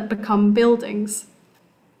that become buildings.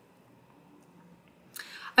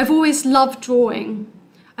 I've always loved drawing.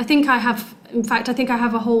 I think I have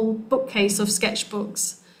a whole bookcase of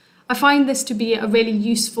sketchbooks. I find this to be a really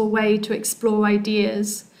useful way to explore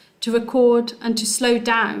ideas, to record and to slow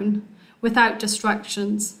down without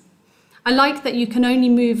distractions. I like that you can only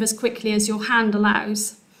move as quickly as your hand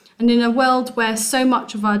allows. And in a world where so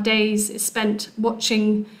much of our days is spent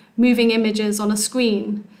watching moving images on a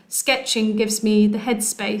screen, sketching gives me the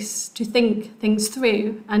headspace to think things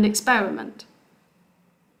through and experiment.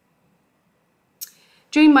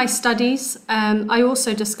 During my studies, I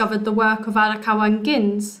also discovered the work of Arakawa and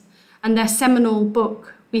Ginz and their seminal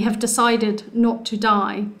book, We Have Decided Not to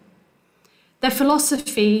Die. Their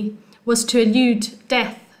philosophy was to elude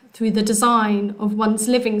death through the design of one's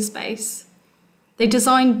living space. They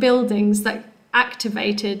designed buildings that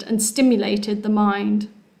activated and stimulated the mind.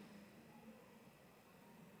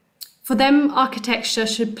 For them, architecture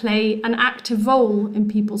should play an active role in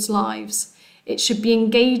people's lives. It should be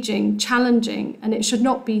engaging, challenging, and it should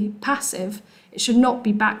not be passive. It should not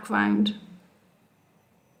be background.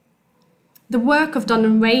 The work of Dun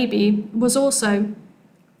and Raby was also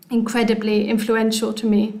incredibly influential to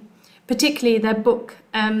me, particularly their book,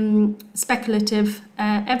 Speculative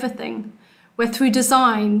Everything, where through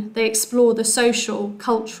design they explore the social,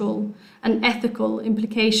 cultural, and ethical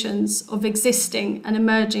implications of existing and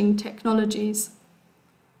emerging technologies.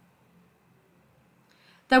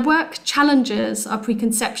 Their work challenges our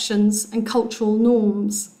preconceptions and cultural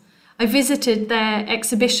norms. I visited their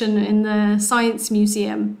exhibition in the Science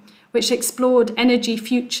Museum, which explored energy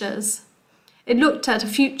futures. It looked at a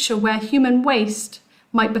future where human waste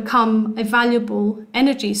might become a valuable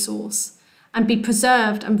energy source and be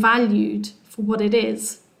preserved and valued for what it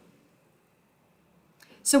is.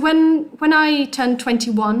 So when I turned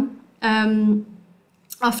 21,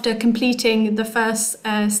 after completing the first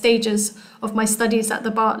stages of my studies at the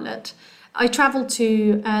Bartlett, I travelled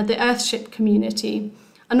to the Earthship community,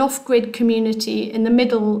 an off-grid community in the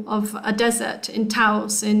middle of a desert in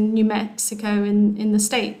Taos in New Mexico in the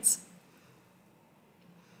States.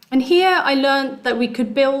 And here I learned that we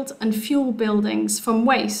could build and fuel buildings from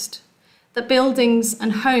waste, that buildings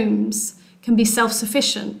and homes can be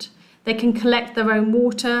self-sufficient. They can collect their own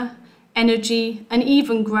water, energy, and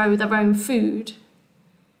even grow their own food.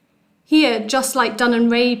 Here, just like Dunn and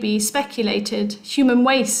Raby speculated, human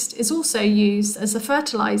waste is also used as a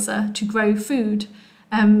fertilizer to grow food,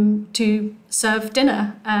 to serve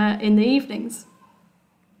dinner in the evenings.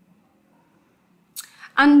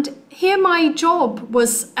 And here my job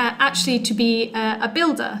was actually to be a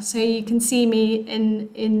builder. So you can see me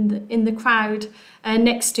in the crowd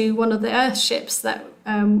next to one of the Earthships that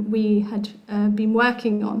we had been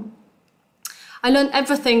working on. I learned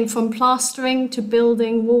everything from plastering to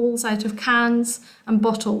building walls out of cans and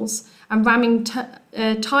bottles and ramming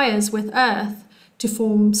tyres with earth to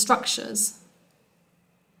form structures.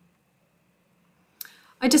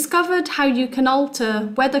 I discovered how you can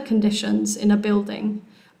alter weather conditions in a building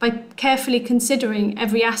by carefully considering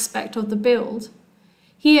every aspect of the build.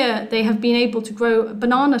 Here they have been able to grow a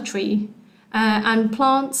banana tree and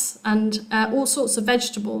plants and all sorts of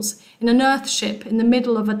vegetables in an Earthship in the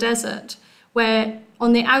middle of a desert, where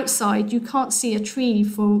on the outside you can't see a tree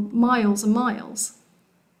for miles and miles.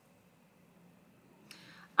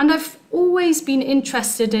 And I've always been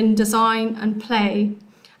interested in design and play,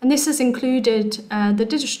 and this has included the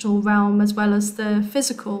digital realm as well as the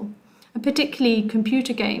physical, and particularly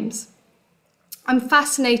computer games. I'm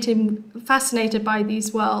fascinated by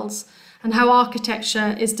these worlds and how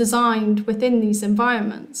architecture is designed within these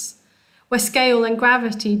environments, where scale and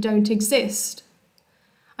gravity don't exist.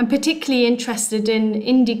 I'm particularly interested in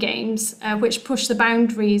indie games, which push the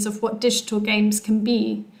boundaries of what digital games can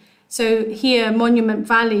be. So here, Monument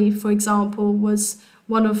Valley, for example, was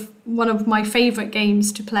one of my favourite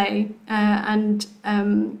games to play and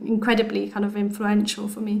incredibly kind of influential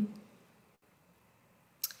for me.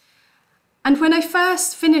 And when I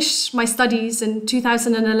first finished my studies in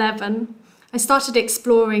 2011, I started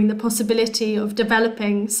exploring the possibility of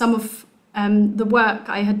developing some of the work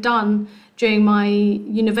I had done during my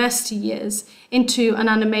university years into an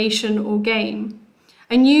animation or game.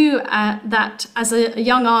 I knew that as a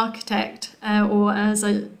young architect or as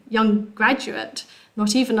a young graduate,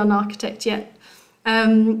 not even an architect yet,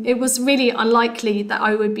 it was really unlikely that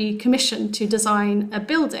I would be commissioned to design a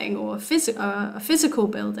building or a physical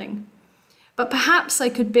building. But perhaps I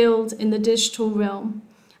could build in the digital realm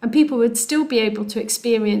and people would still be able to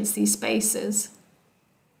experience these spaces.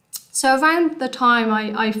 So around the time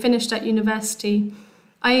I finished at university,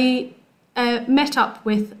 I met up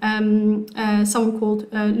with someone called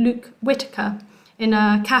Luke Whitaker in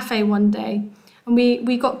a cafe one day, and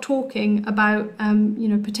we got talking about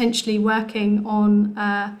potentially working on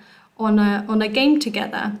a game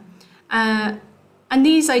together, and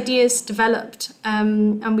these ideas developed,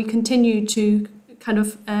 and we continued to kind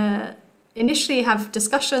of initially have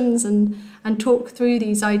discussions and talk through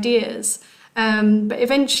these ideas. But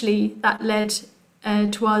eventually that led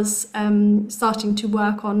to us starting to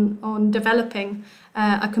work on developing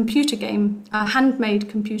a computer game, a handmade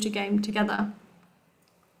computer game together.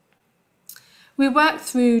 We worked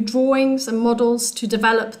through drawings and models to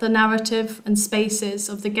develop the narrative and spaces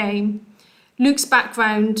of the game. Luke's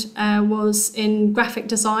background was in graphic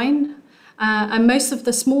design, and most of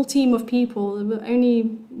the small team of people, there were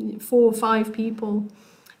only 4 or 5 people,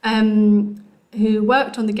 who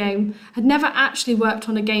worked on the game had never actually worked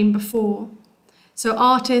on a game before. So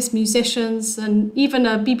artists, musicians, and even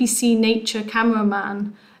a BBC Nature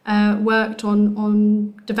cameraman worked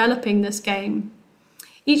on developing this game.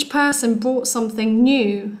 Each person brought something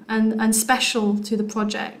new and special to the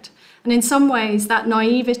project. And in some ways that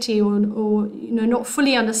naivety or not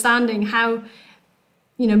fully understanding how,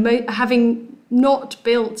 having not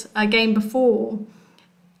built a game before,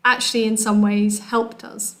 actually in some ways helped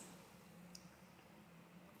us.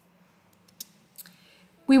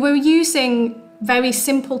 We were using very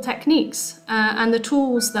simple techniques and the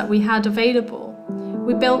tools that we had available.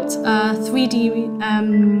 We built a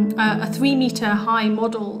 3-meter high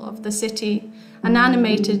model of the city and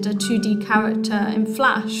animated a 2D character in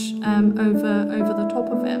Flash over the top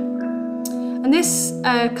of it. And this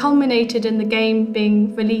culminated in the game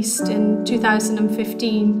being released in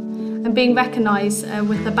 2015 and being recognised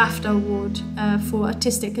with the BAFTA Award for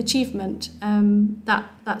Artistic Achievement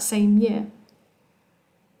that same year.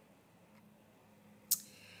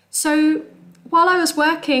 So while I was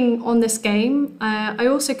working on this game, I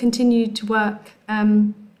also continued to work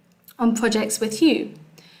on projects with you.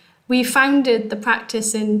 We founded the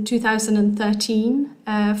practice in 2013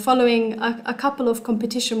 following a couple of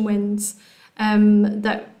competition wins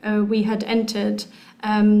that we had entered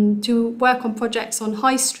to work on projects on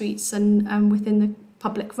high streets and within the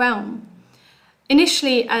public realm.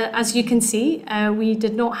 Initially, as you can see, we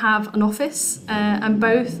did not have an office and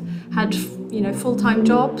both had full-time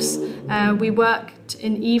jobs. We worked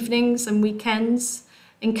in evenings and weekends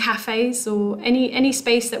in cafes or any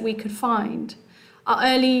space that we could find. Our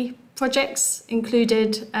early projects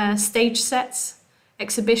included stage sets,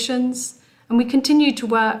 exhibitions, and we continued to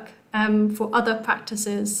work for other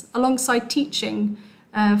practices alongside teaching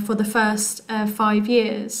for the first 5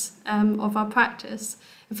 years of our practice.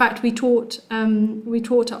 In fact, we taught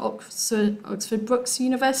at Oxford Brookes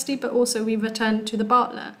University, but also we returned to the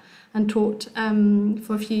Bartlett and taught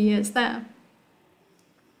for a few years there.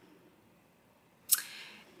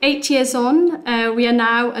 8 years on, we are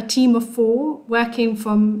now a team of 4 working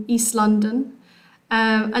from East London.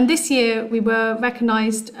 And this year we were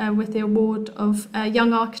recognised with the award of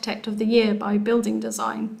Young Architect of the Year by Building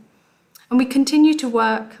Design. And we continue to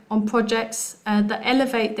work on projects that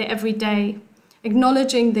elevate the everyday,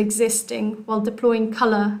 acknowledging the existing while deploying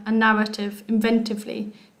colour and narrative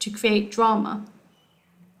inventively to create drama.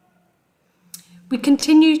 We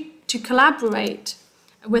continue to collaborate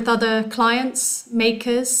with other clients,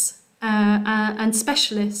 makers, and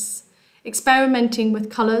specialists, experimenting with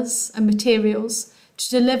colours and materials to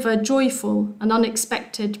deliver joyful and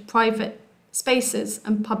unexpected private spaces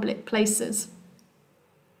and public places.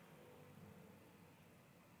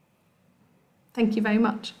 Thank you very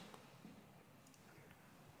much.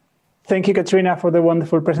 Thank you, Catrina, for the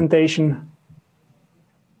wonderful presentation.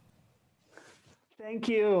 Thank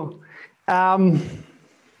you.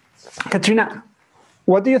 Catrina,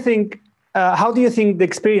 what do you think, how do you think the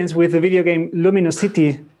experience with the video game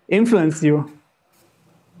Luminosity influenced you?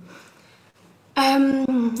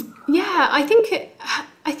 Yeah, I think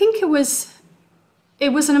it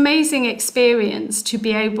was an amazing experience to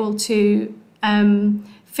be able to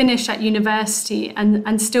finish at university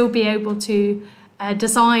and still be able to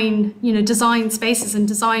design spaces and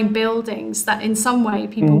design buildings that in some way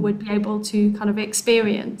people would be able to kind of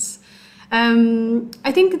experience.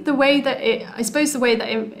 I think the way that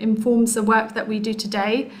it informs the work that we do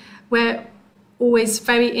today, we're always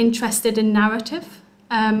very interested in narrative,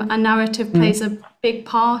 and narrative plays a big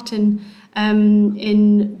part in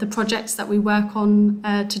the projects that we work on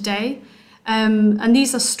today. And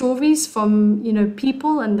these are stories from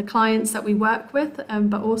people and the clients that we work with,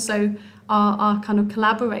 but also our kind of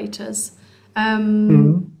collaborators.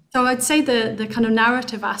 So I'd say the kind of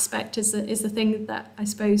narrative aspect is the thing that I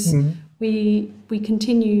suppose we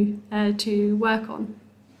continue to work on.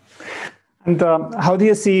 And how do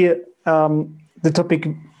you see the topic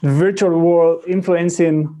virtual world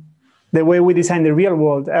influencing the way we design the real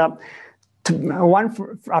world? A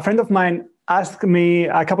friend of mine asked me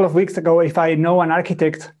a couple of weeks ago if I know an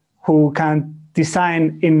architect who can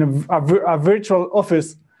design in a virtual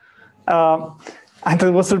office, and I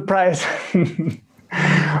was surprised.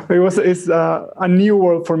 It's a new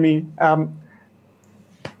world for me.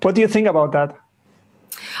 What do you think about that?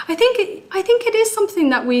 I think it is something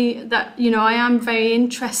that I am very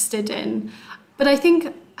interested in, but I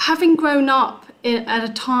think having grown up at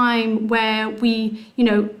a time where we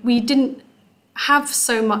didn't have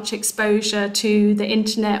so much exposure to the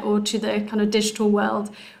internet or to the kind of digital world.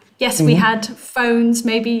 Yes, we had phones,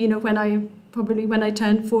 maybe when I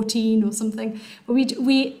turned 14 or something, but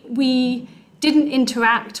we didn't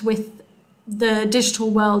interact with the digital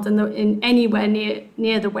world in anywhere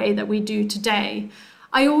near the way that we do today.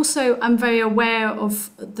 I also am very aware of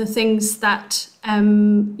the things that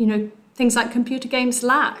things like computer games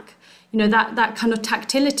lack. That kind of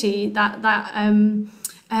tactility, that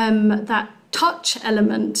touch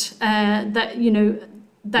element that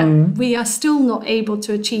we are still not able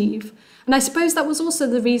to achieve. And I suppose that was also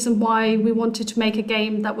the reason why we wanted to make a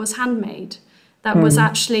game that was handmade, that was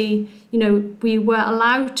actually, we were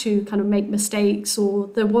allowed to kind of make mistakes, or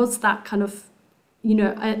there was that kind of,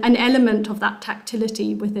 an element of that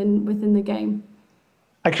tactility within the game.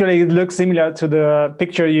 Actually, it looks similar to the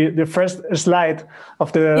picture, the first slide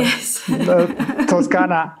of the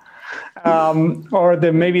Toscana, or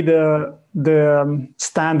maybe the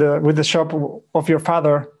stand with the shop of your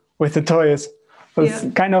father with the toys. So it's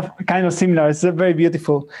kind of similar. It's very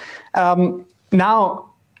beautiful. Now,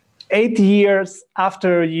 8 years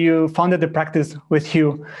after you founded the practice with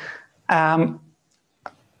Hugh,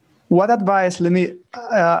 what advice? Let me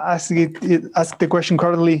ask the question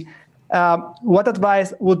correctly. What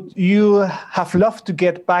advice would you have loved to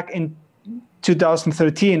get back in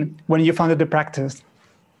 2013 when you founded the practice?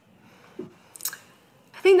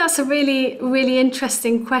 I think that's a really, really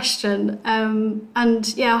interesting question,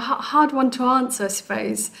 and yeah, hard one to answer, I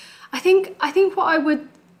suppose. I think what I would,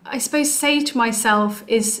 I suppose, say to myself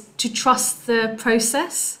is to trust the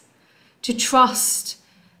process, to trust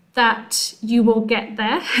that you will get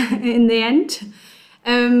there in the end,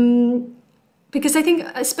 because I think,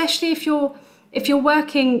 especially if you're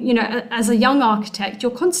working, you know, as a young architect,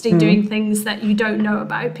 you're constantly doing things that you don't know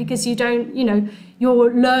about, because you don't, you know,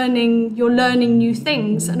 you're learning new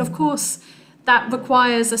things. And of course, that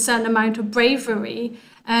requires a certain amount of bravery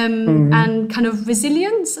and kind of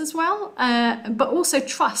resilience as well, but also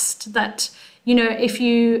trust that, you know, if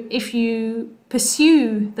you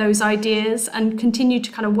pursue those ideas and continue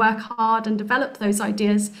to kind of work hard and develop those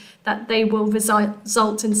ideas, that they will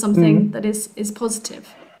result in something that is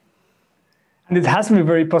positive. And it has been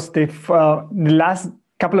very positive. The last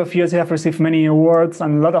couple of years, you have received many awards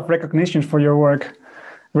and a lot of recognition for your work.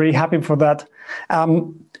 Really happy for that.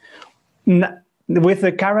 With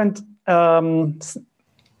the current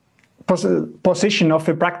position of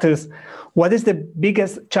the practice, what is the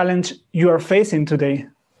biggest challenge you are facing today?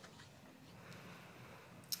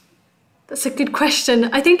 That's a good question.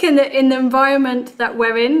 I think in the environment that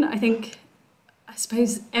we're in, I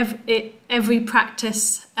suppose every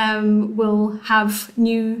practice will have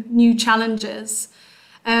new challenges.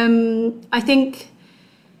 I think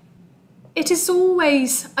it is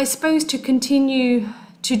always, I suppose, to continue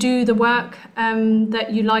to do the work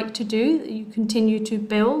that you like to do, that you continue to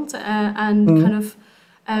build and kind of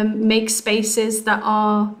make spaces that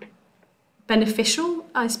are beneficial,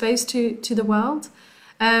 I suppose, to the world.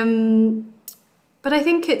 But I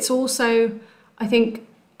think it's also, a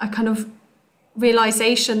kind of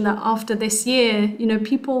realization that after this year, you know,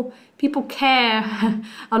 people care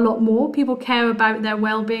a lot more. People care about their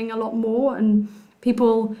well-being a lot more, and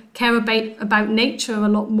people care about nature a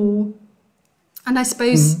lot more. And I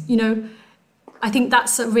suppose, you know, I think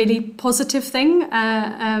that's a really positive thing,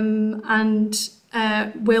 and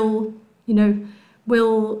will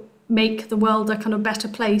make the world a kind of better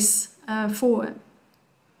place for it.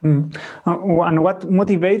 And what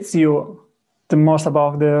motivates you the most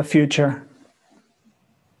about the future?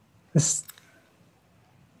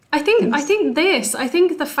 I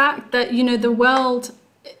think the fact that, you know, the world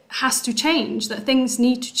has to change, that things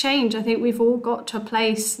need to change. I think we've all got to a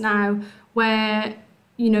place now where,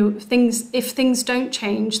 you know, if things don't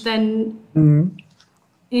change, then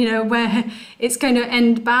you know, where it's going to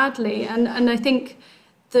end badly. And I think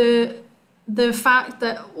the fact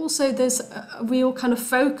that also there's a real kind of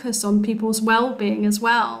focus on people's well-being as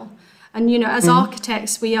well. And, you know, as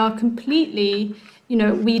architects, we are completely, you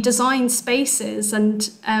know, we design spaces, and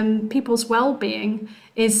people's well-being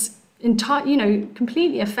is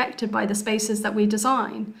completely affected by the spaces that we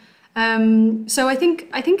design. So I think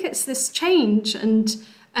it's this change and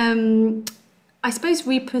I suppose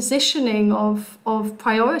repositioning of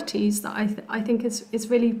priorities that I think is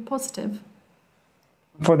really positive.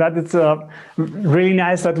 For that, it's really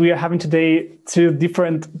nice that we are having today two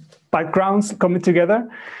different backgrounds coming together.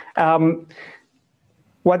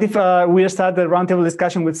 What if we start the roundtable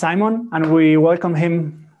discussion with Simon, and we welcome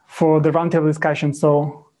him for the roundtable discussion?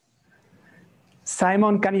 So,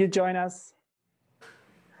 Simon, can you join us?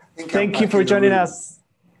 Thank you for joining us.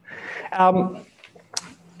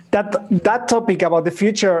 That topic about the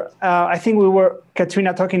future, I think we were,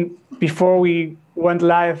 Catrina, talking before we went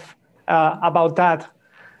live about that,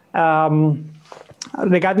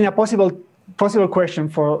 regarding a possible question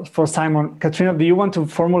for Simon. Catrina, do you want to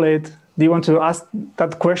formulate? Do you want to ask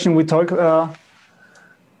that question we talked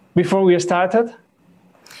before we started?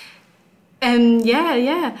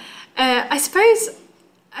 Yeah. I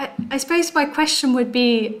suppose my question would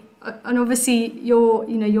be, and obviously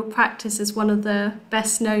your practice is one of the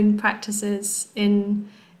best known practices in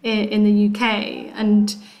the UK,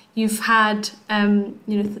 and you've had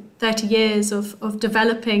 30 years of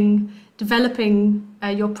developing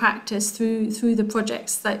your practice through the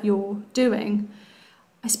projects that you're doing.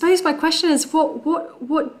 I suppose my question is, what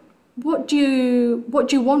do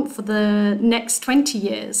you want for the next 20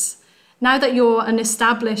 years? Now that you're an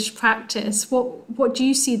established practice, what do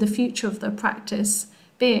you see the future of the practice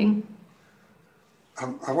being?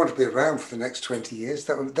 I want to be around for the next 20 years.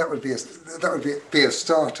 That would be a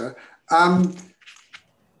starter.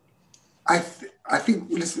 I think,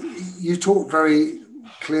 listen, you talk very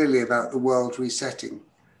clearly about the world resetting.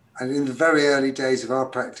 And in the very early days of our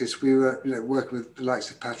practice, we were working with the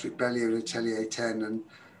likes of Patrick Bellier and Atelier 10 and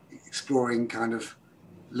exploring kind of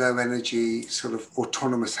low energy, sort of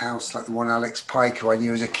autonomous house like the one Alex Pike, who I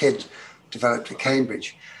knew as a kid, developed at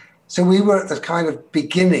Cambridge. So we were at the kind of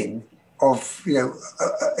beginning of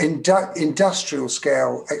industrial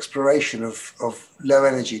scale exploration of low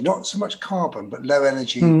energy, not so much carbon, but low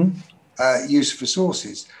energy use of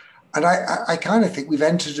resources. And I kind of think we've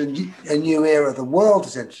entered a new era. The world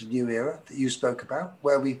has entered a new era that you spoke about,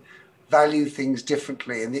 where we value things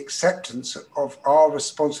differently, and the acceptance of our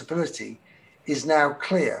responsibility is now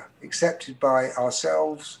clear, accepted by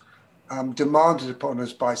ourselves, demanded upon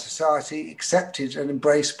us by society, accepted and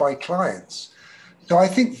embraced by clients. So I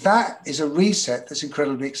think that is a reset that's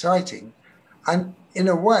incredibly exciting. And in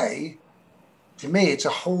a way, to me, it's a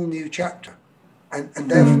whole new chapter. And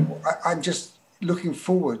therefore, I'm just looking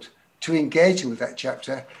forward to engaging with that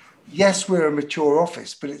chapter. Yes, we're a mature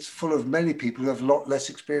office, but it's full of many people who have a lot less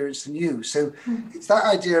experience than you. So it's that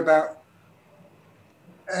idea about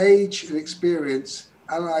age and experience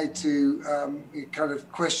allied to kind of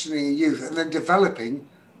questioning youth, and then developing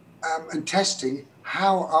and testing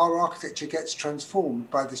how our architecture gets transformed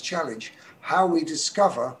by this challenge, how we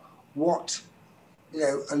discover what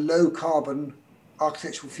a low carbon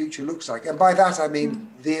architectural future looks like. And by that I mean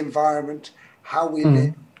the environment, how we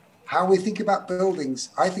live, how we think about buildings.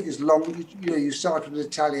 I think as long, you start with an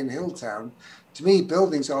Italian hill town, to me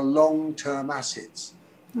buildings are long-term assets.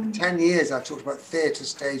 For 10 years I've talked about theatre,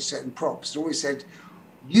 stage set and props, and always said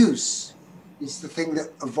use is the thing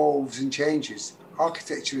that evolves and changes.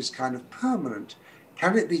 Architecture is kind of permanent.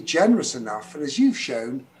 Can it be generous enough, and as you've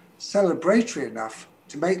shown, celebratory enough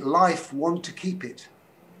to make life want to keep it?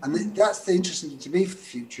 And that's the interesting thing to me for the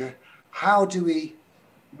future. How do we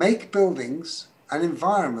make buildings and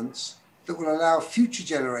environments that will allow future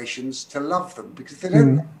generations to love them? Because if they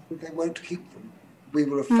don't love them, they won't keep them. We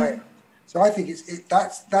will have failed. So I think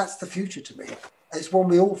that's the future to me. It's one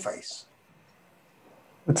we all face.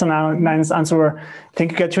 That's a nice answer.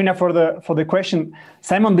 Thank you, Catrina, for the question.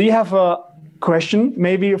 Simon, do you have a question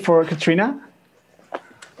maybe for Catrina?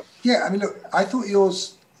 Yeah, I mean, look, I thought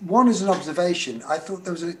yours, one is an observation. I thought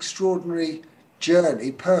there was an extraordinary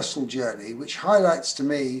journey, personal journey, which highlights to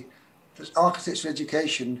me that architecture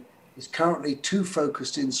education is currently too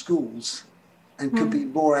focused in schools and could be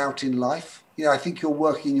more out in life. I think you're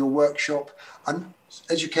working in your workshop, and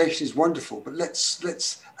education is wonderful, but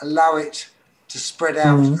let's allow it to spread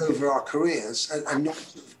out over our careers and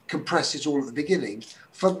not compress it all at the beginning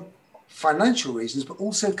for financial reasons, but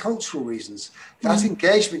also cultural reasons. That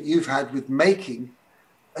engagement you've had with making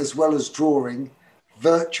as well as drawing,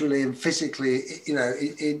 virtually and physically,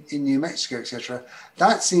 in New Mexico, etc.,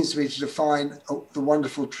 that seems to me to define the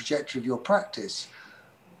wonderful trajectory of your practice.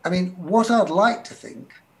 I mean, what I'd like to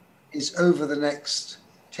think is over the next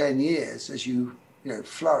 10 years, as you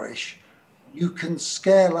flourish, you can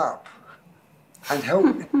scale up and help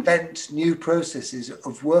invent new processes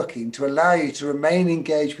of working to allow you to remain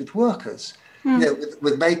engaged with workers,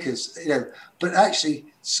 with makers, but actually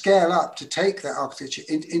scale up to take that architecture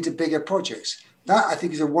into bigger projects. That, I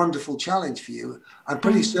think, is a wonderful challenge for you. I'm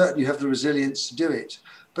pretty certain you have the resilience to do it.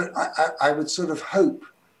 But I would sort of hope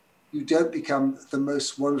you don't become the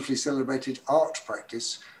most wonderfully celebrated art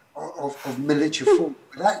practice of miniature form,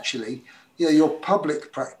 but actually, your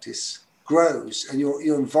public practice grows and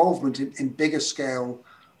your involvement in bigger scale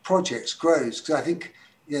projects grows. Because I think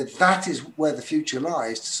that is where the future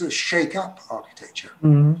lies, to sort of shake up architecture.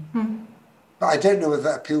 But I don't know whether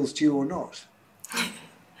that appeals to you or not.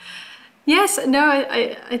 Yes, no,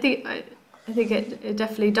 I think it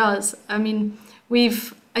definitely does. I mean,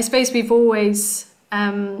 I suppose we've always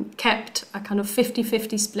kept a kind of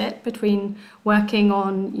 50-50 split between working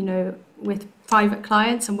on, with private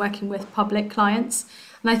clients and working with public clients.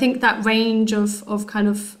 And I think that range of kind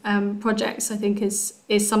of projects, I think, is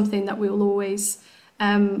something that we will always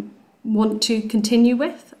want to continue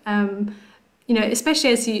with.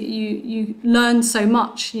 Especially as you learn so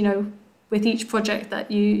much, with each project that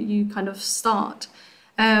you kind of start.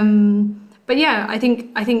 But yeah, I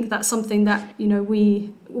think that's something that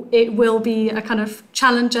it will be a kind of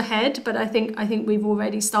challenge ahead. But I think we've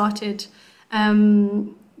already started,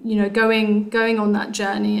 going on that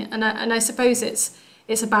journey. And I suppose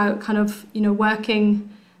it's about kind of working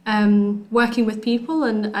with people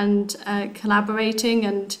and collaborating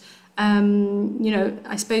and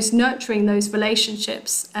I suppose nurturing those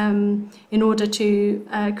relationships in order to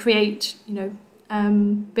create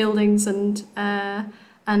buildings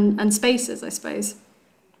and spaces, I suppose.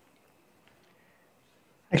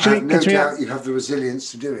 Actually, no Catrina, doubt you have the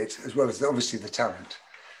resilience to do it, as well as obviously the talent.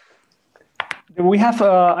 we have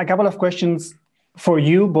a couple of questions for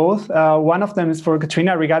you both. One of them is for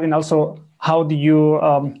Catrina regarding also how do you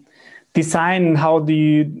design, how do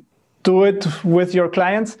you do it with your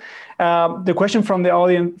clients. The question from the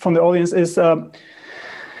audience is,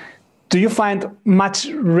 do you find much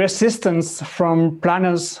resistance from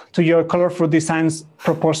planners to your colorful designs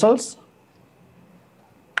proposals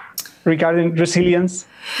regarding resilience?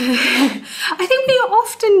 I think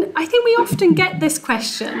we often get this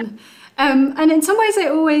question. And in some ways,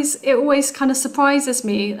 it always kind of surprises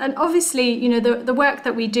me. And obviously, you know, the work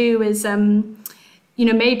that we do is, you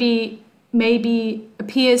know, maybe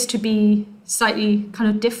appears to be slightly kind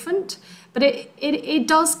of different, but it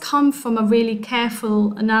does come from a really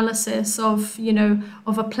careful analysis of, you know,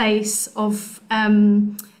 of a place, of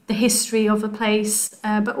the history of a place,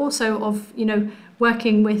 but also of, you know,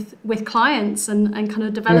 working with clients and kind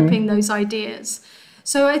of developing those ideas.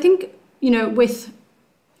 So I think, you know, with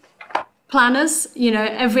planners, you know,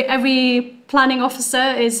 every planning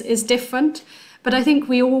officer is different, but I think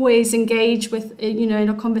we always engage with, you know, in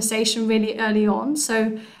a conversation really early on.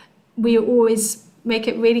 So we always make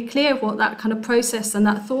it really clear what that kind of process and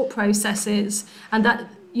that thought process is, and that,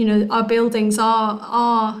 you know, our buildings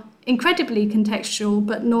are incredibly contextual,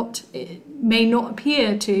 but may not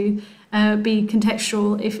appear to be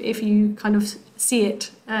contextual if you kind of see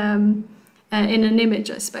it in an image,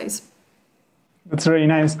 I suppose. That's very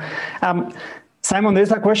nice. Simon,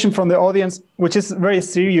 there's a question from the audience, which is very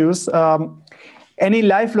serious. Any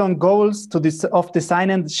lifelong goals of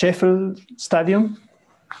designing Sheffield Stadium?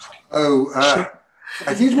 I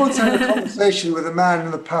did once have a conversation with a man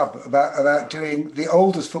in the pub about doing the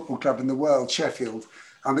oldest football club in the world, Sheffield.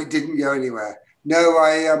 It didn't go anywhere. No,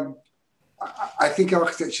 I think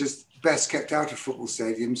architecture's best kept out of football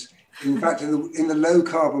stadiums. In fact, in the low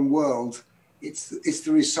carbon world, it's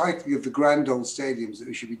the recycling of the grand old stadiums that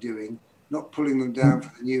we should be doing, not pulling them down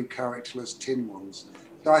for the new characterless tin ones.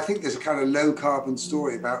 So I think there's a kind of low carbon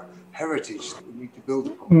story about heritage that we need to build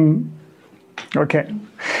upon. Okay.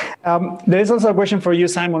 There is also a question for you,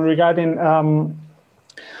 Simon, regarding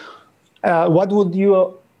what would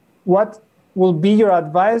your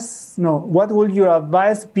advice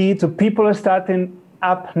be to people starting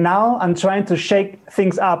up now and trying to shake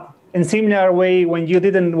things up in similar way when you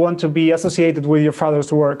didn't want to be associated with your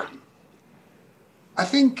father's work? I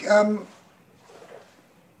think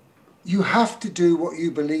you have to do what you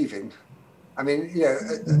believe in. I mean, you know,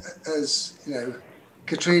 as you know,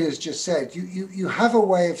 Catrina's just said, you have a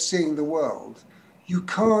way of seeing the world. You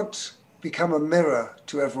can't become a mirror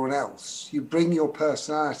to everyone else. You bring your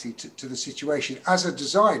personality to the situation as a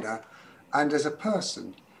designer and as a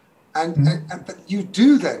person. But you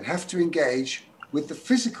do then have to engage with the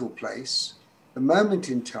physical place, the moment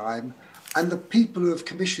in time, and the people who have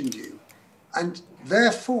commissioned you. And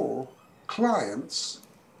therefore, clients,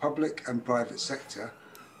 public and private sector,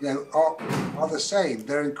 you know, are the same.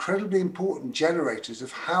 They're incredibly important generators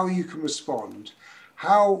of how you can respond,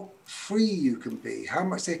 how free you can be, how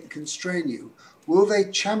much they can constrain you. Will they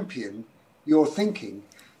champion your thinking?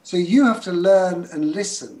 So you have to learn and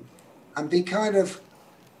listen and be kind of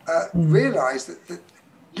realize that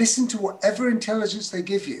listen to whatever intelligence they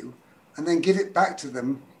give you and then give it back to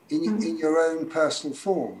them in your own personal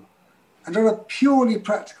form. And on a purely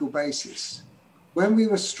practical basis, when we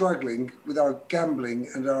were struggling with our gambling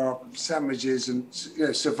and our sandwiches and, you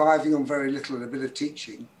know, surviving on very little and a bit of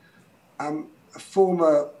teaching, a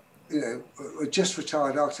former, you know, a just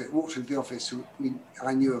retired architect walked into the office who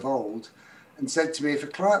I knew of old and said to me, if a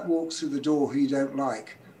client walks through the door who you don't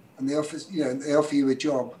like and the office, you know, they offer you a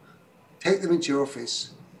job, take them into your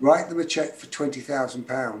office, write them a cheque for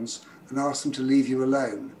 £20,000 and ask them to leave you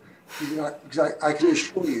alone. Because I can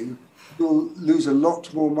assure you, you'll lose a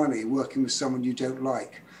lot more money working with someone you don't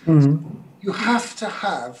like. So you have to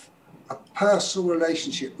have a personal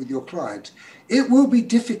relationship with your client. It will be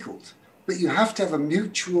difficult, but you have to have a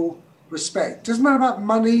mutual respect. Doesn't matter about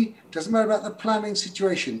money, doesn't matter about the planning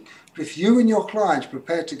situation. But if you and your client are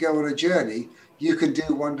prepared to go on a journey, you can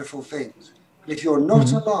do wonderful things. But if you're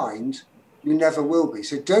not aligned, you never will be.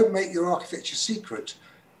 So don't make your architecture secret.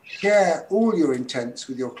 Share all your intents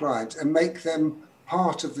with your client and make them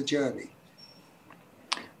part of the journey.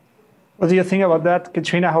 What do you think about that,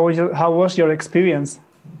 Catrina? How was your experience?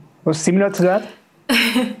 Was it similar to that?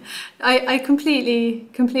 I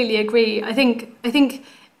completely agree. I think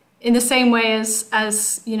in the same way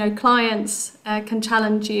as you know, clients can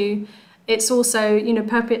challenge you, it's also, you know,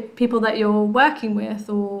 people that you're working with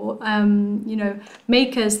or you know,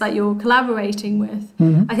 makers that you're collaborating with.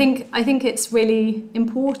 I think it's really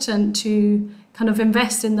important to kind of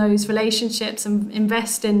invest in those relationships and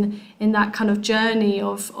invest in that kind of journey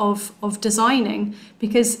of designing,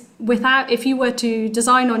 because if you were to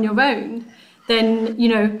design on your own, then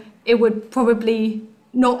it would probably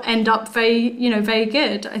not end up very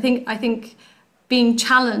good. I think being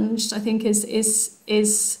challenged, I think is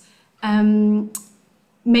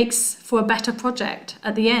makes for a better project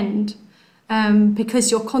at the end,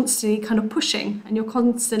 because you're constantly kind of pushing and you're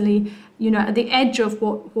constantly at the edge of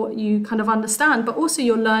what you kind of understand, but also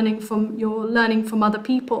you're learning from other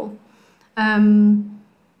people, to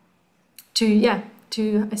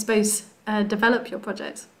I suppose develop your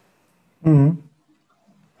projects. Mm-hmm.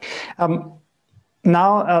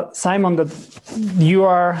 Now, Simon, that you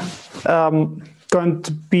are going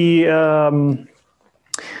to be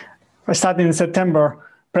starting in September,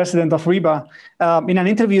 president of RIBA. In an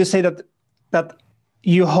interview, you say that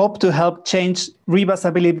you hope to help change RIBA's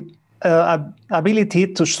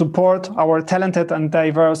ability to support our talented and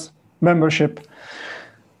diverse membership.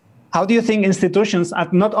 How do you think institutions,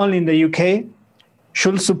 and not only in the UK,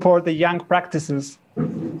 should support the young practices?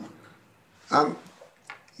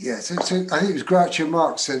 Yeah, so I think it was Groucho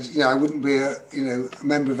Marx said, I wouldn't be a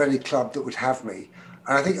member of any club that would have me.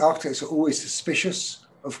 And I think architects are always suspicious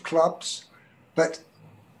of clubs, but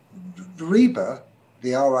the RIBA,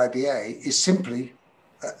 the RIBA, is simply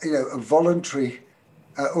a voluntary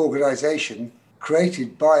organisation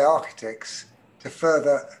created by architects to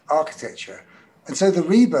further architecture. And so the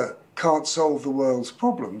RIBA can't solve the world's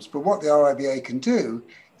problems, but what the RIBA can do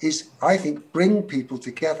is, I think, bring people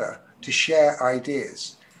together to share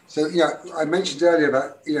ideas. So, I mentioned earlier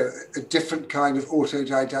about, a different kind of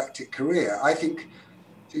autodidactic career. I think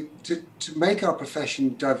to make our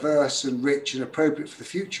profession diverse and rich and appropriate for the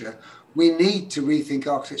future, we need to rethink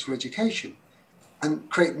architectural education and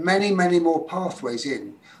create many, many more pathways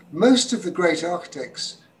in. Most of the great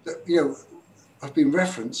architects that, have been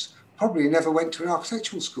referenced probably never went to an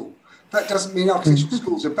architectural school. That doesn't mean architectural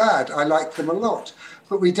schools are bad. I like them a lot.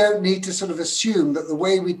 But we don't need to sort of assume that the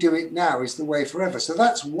way we do it now is the way forever. So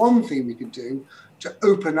that's one thing we can do to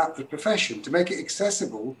open up the profession, to make it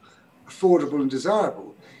accessible, affordable and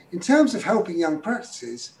desirable. In terms of helping young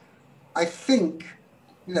practices, I think,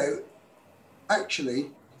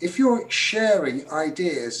 actually, if you're sharing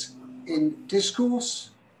ideas in discourse,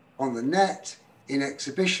 on the net, in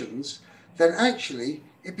exhibitions, then actually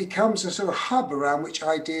it becomes a sort of hub around which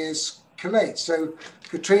ideas collate. So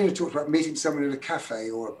Catrina talked about meeting someone in a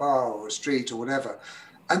cafe or a bar or a street or whatever.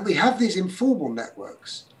 And we have these informal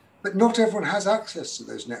networks, but not everyone has access to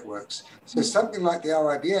those networks. So something like the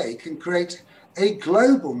RIBA can create a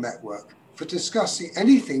global network for discussing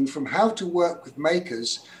anything from how to work with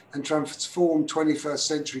makers and transform 21st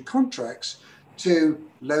century contracts to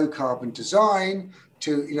low carbon design,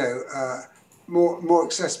 to more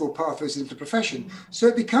accessible pathways into the profession. So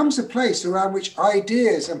it becomes a place around which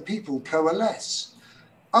ideas and people coalesce.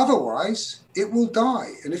 Otherwise, it will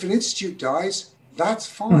die. And if an institute dies, that's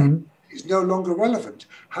fine. It's no longer relevant.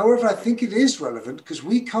 However, I think it is relevant because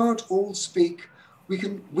we can't all speak. We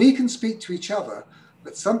can speak to each other,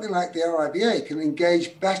 but something like the RIBA can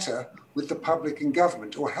engage better with the public and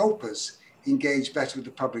government, or help us engage better with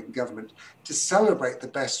the public and government to celebrate the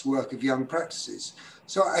best work of young practices.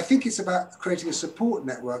 So I think it's about creating a support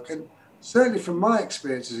network. And certainly from my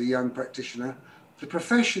experience as a young practitioner, the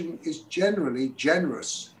profession is generally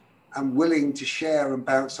generous and willing to share and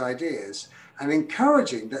bounce ideas, and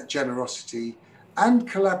encouraging that generosity and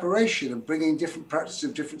collaboration and bringing different practices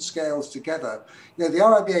of different scales together. The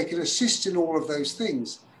RIBA can assist in all of those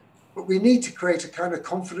things, but we need to create a kind of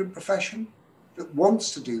confident profession that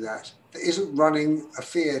wants to do that isn't running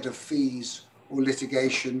afeard of fees or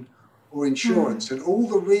litigation or insurance and all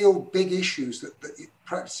the real big issues that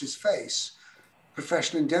practices face,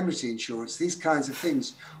 professional indemnity insurance, these kinds of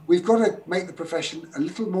things. We've got to make the profession a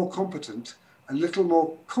little more competent, a little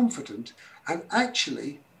more confident, and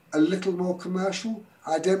actually a little more commercial.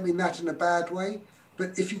 I don't mean that in a bad way,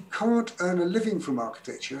 but if you can't earn a living from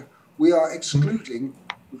architecture, we are excluding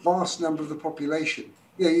a vast number of the population.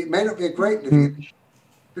 It may not be a great living,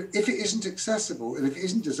 but if it isn't accessible and if it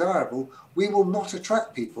isn't desirable, we will not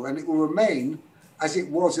attract people, and it will remain, as it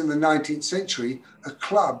was in the 19th century, a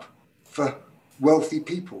club for wealthy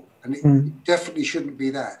people. And it definitely shouldn't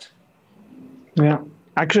be that. Yeah,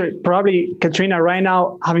 actually, probably, Catrina, right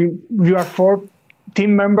now, you are 4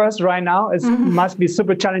 team members right now. It must be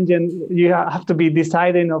super challenging. You have to be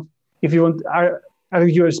deciding of if you want, are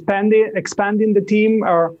you expanding the team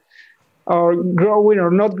or growing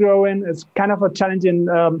or not growing. It's kind of a challenging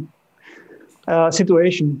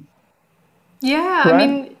situation. Yeah, right? I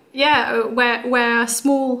mean, yeah, we're a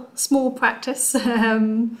small practice,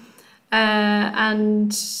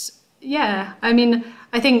 And yeah, I mean,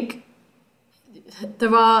 I think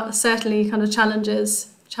there are certainly kind of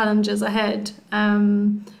challenges ahead.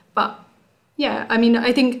 But yeah, I mean,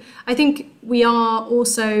 I think we are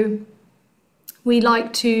also, we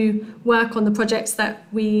like to work on the projects that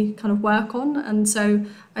we kind of work on. And so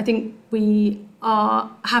I think we are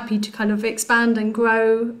happy to kind of expand and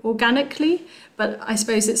grow organically, but I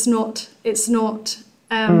suppose it's not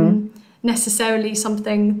necessarily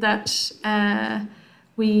something that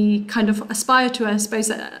we kind of aspire to, I suppose,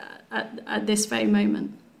 at this very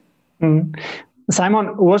moment.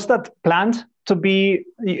 Simon, was that planned to be,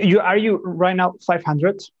 are you right now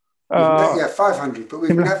 500? Yeah, 500, but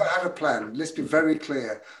we've never had a plan. Let's be very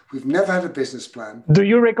clear. We've never had a business plan. Do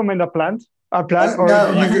you recommend a plan, or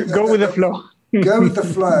no, you go with the flow? Go with the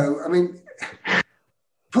flow. I mean,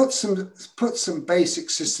 put some basic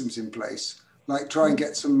systems in place, like try and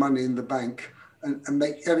get some money in the bank and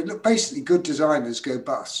make, I mean, look, basically good designers go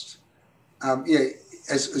bust,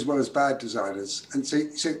 as well as bad designers. And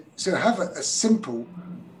so have a simple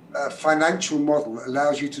financial model that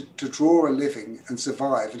allows you to draw a living and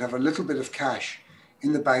survive and have a little bit of cash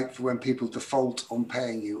in the bank for when people default on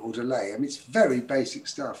paying you or delay. I mean, it's very basic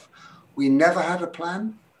stuff. We never had a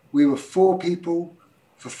plan. We were 4 people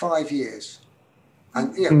for 5 years.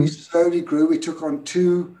 And we slowly grew. We took on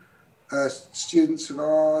 2 students of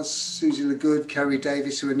ours, Susie LeGood, Kerry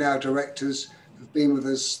Davis, who are now directors, who've been with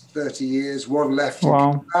us 30 years. 1 left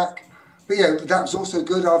and came back. But that was also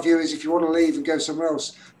good. Our view is if you want to leave and go somewhere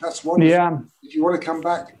else, that's wonderful. Yeah. If you want to come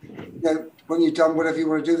back, when you've done whatever you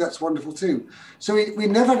want to do, that's wonderful too. So we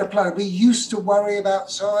never had a plan. We used to worry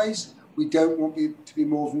about size. We don't want it to be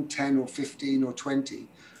more than 10 or 15 or 20.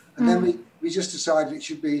 And then we just decided it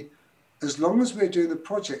should be, as long as we're doing the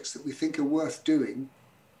projects that we think are worth doing,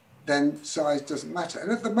 then size doesn't matter.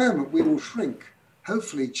 And at the moment, we will shrink,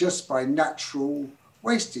 hopefully just by natural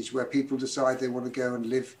wastage, where people decide they want to go and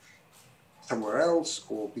live somewhere else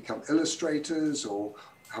or become illustrators or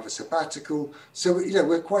have a sabbatical. So,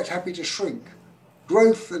 we're quite happy to shrink.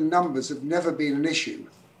 Growth and numbers have never been an issue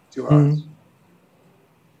to us.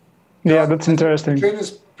 Yeah, that's interesting.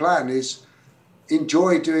 Catrina's plan is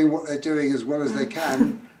enjoy doing what they're doing as well as they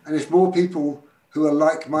can. And if more people who are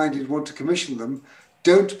like-minded want to commission them,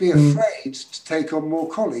 don't be afraid to take on more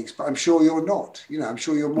colleagues. But I'm sure you're not. I'm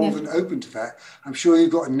sure you're more than open to that. I'm sure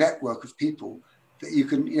you've got a network of people that you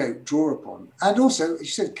can, draw upon. And also, as you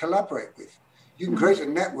said, collaborate with. You can create a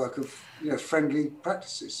network of, friendly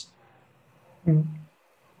practices.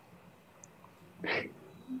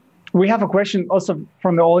 We have a question also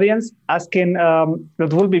from the audience asking,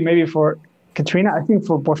 that will be maybe for Catrina, I think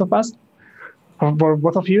for both of us, for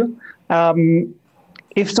both of you.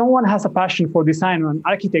 If someone has a passion for design and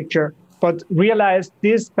architecture, but realized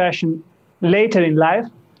this passion later in life,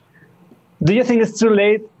 do you think it's too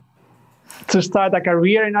late to start a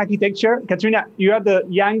career in architecture? Catrina, you are the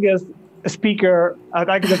youngest speaker at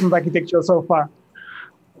Architects and Architecture so far.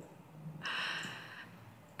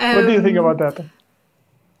 What do you think about that?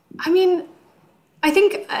 I mean, I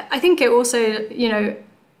think it also,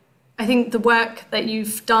 I think the work that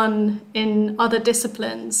you've done in other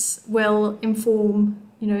disciplines will inform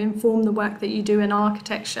the work that you do in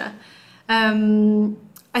architecture.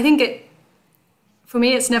 I think for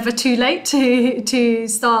me, it's never too late to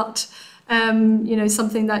start,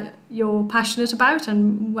 something that you're passionate about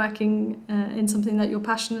and working in something that you're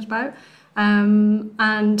passionate about.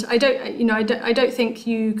 And I don't think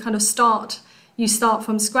you kind of start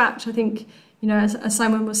from scratch. I think, as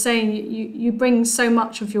Simon was saying, you bring so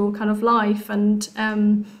much of your kind of life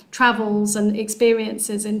and travels and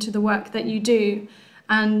experiences into the work that you do,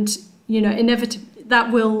 and inevitably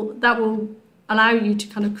that will allow you to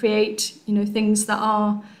kind of create things that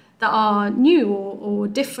are new or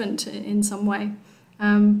different in some way.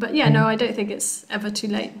 But no, I don't think it's ever too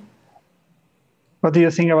late. What do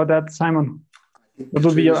you think about that, Simon? What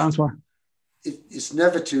would be your answer? It's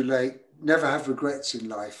never too late. Never have regrets in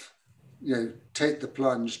life. Take the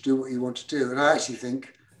plunge, do what you want to do. And I actually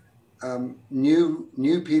think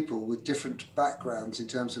new people with different backgrounds in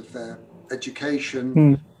terms of their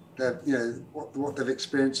education, their, what they've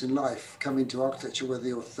experienced in life, come into architecture, whether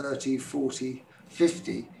you're 30, 40,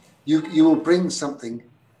 50, you will bring something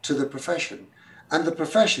to the profession. And the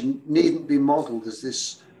profession needn't be modeled as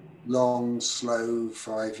this long, slow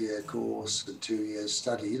 5-year course and 2 years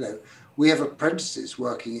study. We have apprentices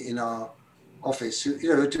working in our office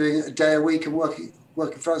who are doing a day a week and working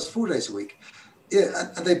for us 4 days a week.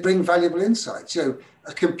 And they bring valuable insights. A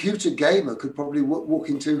computer gamer could probably walk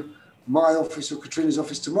into my office or Catrina's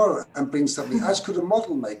office tomorrow and bring something, as could a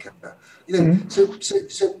model maker.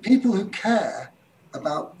 So people who care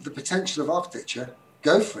about the potential of architecture,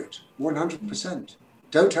 go for it, 100%.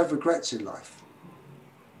 Don't have regrets in life.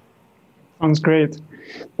 Sounds great.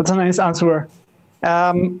 That's a nice answer.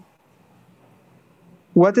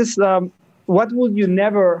 What would you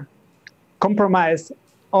never compromise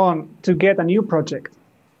on to get a new project?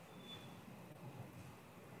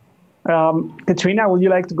 Catrina, would you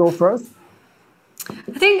like to go first?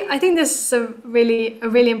 I think this is a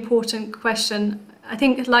really important question. I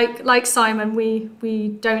think like Simon,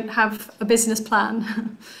 we don't have a business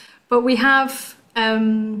plan, but we have.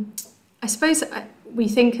 I suppose we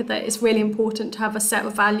think that it's really important to have a set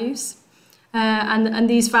of values, and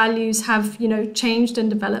these values have changed and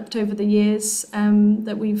developed over the years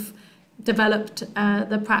that we've developed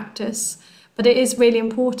the practice. But it is really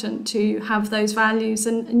important to have those values,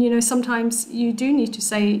 and sometimes you do need to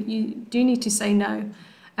say no,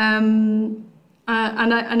 and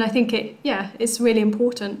I think it's really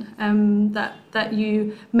important that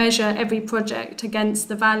you measure every project against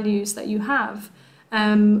the values that you have,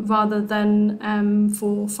 rather than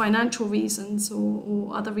for financial reasons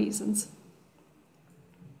or other reasons.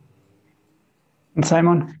 And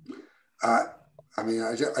Simon? I mean,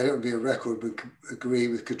 I don't be a record, but agree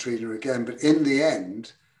with Catrina again. But in the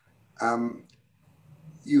end,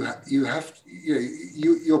 your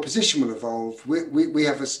position will evolve. We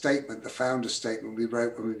have a statement, the founder statement we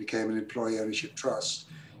wrote when we became an employee ownership trust.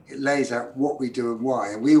 It lays out what we do and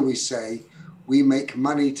why. And we always say, we make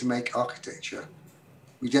money to make architecture.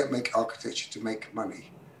 We don't make architecture to make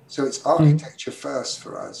money. So it's architecture first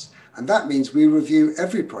for us. And that means we review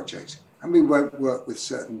every project. And we won't work with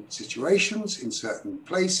certain situations, in certain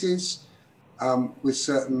places, with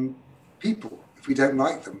certain people if we don't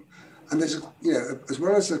like them. And there's, as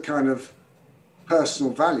well as the kind of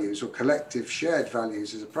personal values or collective shared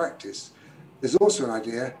values as a practice, there's also an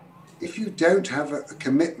idea, if you don't have a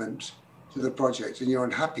commitment to the project and you're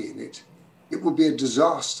unhappy in it, it will be a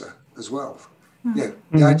disaster as well. The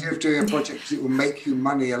idea of doing a project because it will make you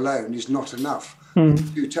money alone is not enough.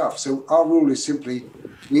 It's too tough. So our rule is simply,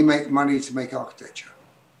 we make money to make architecture.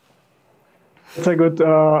 That's a good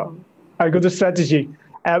strategy.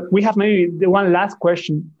 We have maybe one last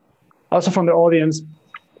question, also from the audience.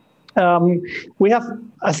 We have,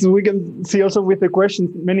 as we can see also with the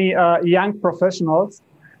questions, many young professionals.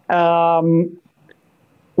 One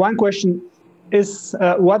question is,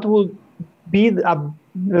 what would be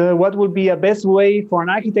a best way for an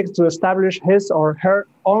architect to establish his or her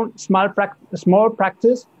own small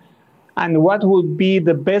practice, and what would be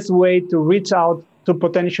the best way to reach out to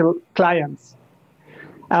potential clients?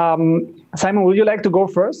 Simon, would you like to go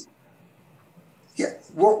first? Yeah,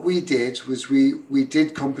 what we did was we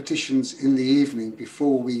did competitions in the evening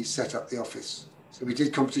before we set up the office. So we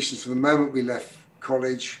did competitions from the moment we left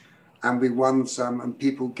college, and we won some, and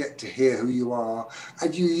people get to hear who you are.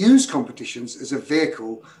 And you use competitions as a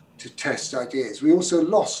vehicle to test ideas. We also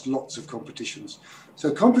lost lots of competitions.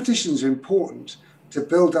 So competitions are important to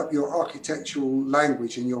build up your architectural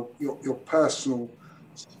language and your personal,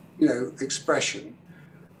 expression.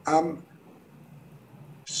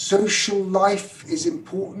 Social life is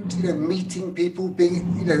important, meeting people,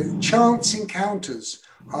 being, chance encounters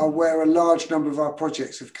are where a large number of our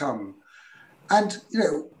projects have come. And,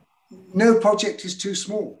 no project is too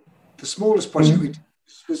small. The smallest project we did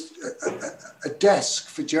was a desk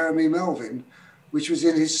for Jeremy Melvin, which was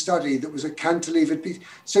in his study that was a cantilevered piece.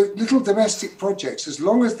 So little domestic projects, as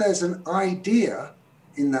long as there's an idea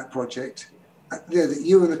in that project that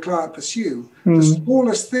you and the client pursue, the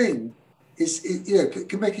smallest thing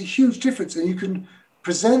can make a huge difference, and you can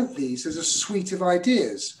present these as a suite of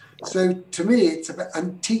ideas. So to me, it's about,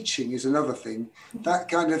 and teaching is another thing, that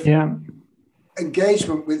kind of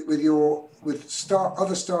engagement with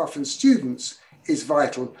other staff and students is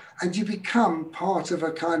vital, and you become part of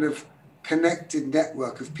a kind of connected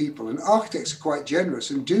network of people. And architects are quite generous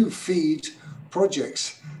and do feed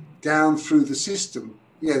projects down through the system.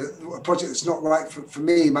 A project that's not right for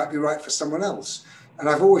me might be right for someone else. And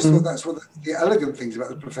I've always thought that's one of the elegant things about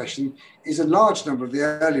the profession is a large number of the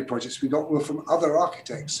early projects we got were from other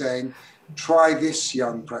architects saying, try this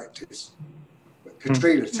young practice. But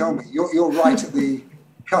Catrina, tell me, you're right at the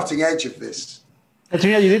cutting edge of this.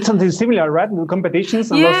 Catrina, you did something similar, right? With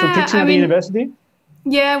competitions and also teaching at the university?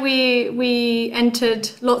 Yeah, we entered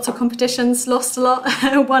lots of competitions, lost a lot,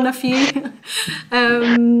 won a few.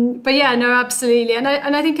 But yeah, no, absolutely. And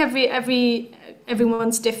I think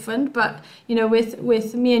everyone's different, but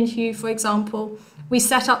with me and Hugh, for example, we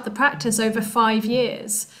set up the practice over 5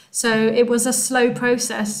 years. So it was a slow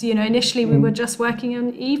process. Initially we were just working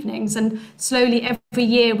on evenings, and slowly every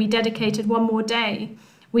year we dedicated one more day.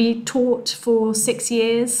 We taught for 6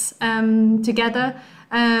 years together.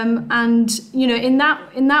 And you know, in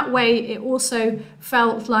that way, it also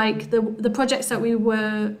felt like the projects that we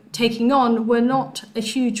were taking on were not a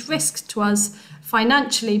huge risk to us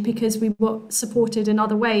financially, because we were supported in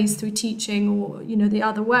other ways through teaching or, you know, the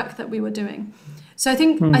other work that we were doing. So I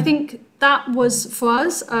think that was for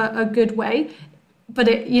us a good way. But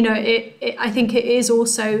I think it is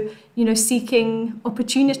also, you know, seeking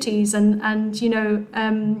opportunities and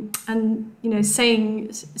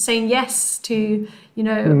saying yes to, you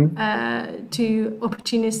know, to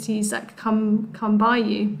opportunities that come by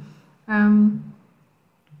you.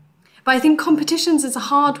 But I think competitions is a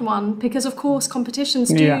hard one, because of course competitions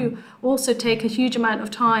do also take a huge amount of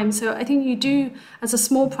time. So I think you do, as a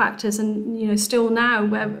small practice, and you know, still now,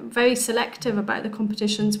 we're very selective about the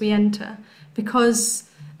competitions we enter, because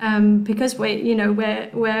we're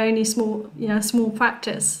only small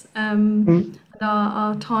practice, and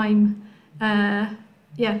our time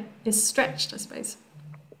is stretched, I suppose.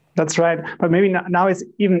 That's right. But maybe now it's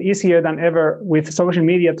even easier than ever with social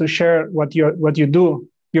media to share what you do,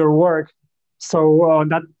 your work. So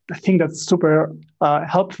I think that's super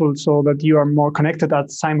helpful, so that you are more connected,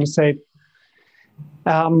 as Simon said.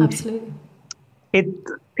 Absolutely.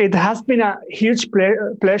 It has been a huge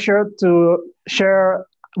pleasure to share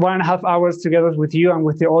 1.5 hours together with you and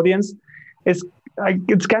with the audience. It's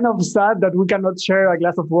kind of sad that we cannot share a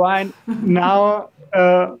glass of wine now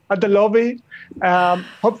at the lobby.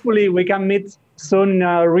 Hopefully we can meet soon in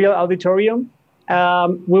a real auditorium.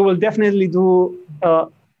 We will definitely do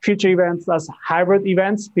future events as hybrid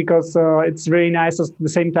events, because it's really nice at the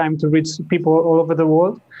same time to reach people all over the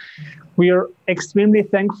world. We are extremely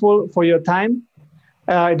thankful for your time.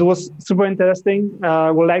 It was super interesting. I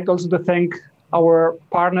would like also to thank our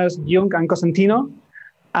partners, Jung and Cosentino,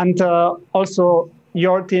 and also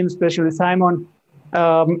your team, especially Simon,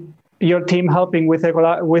 your team helping with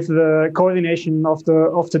the coordination of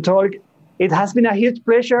the talk. It has been a huge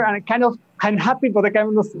pleasure, and I'm happy, but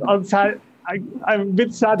I'm a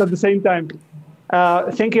bit sad at the same time.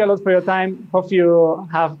 Thank you a lot for your time. Hope you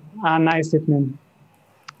have a nice evening.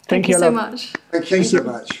 Thank you so much. Thank you so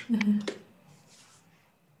much.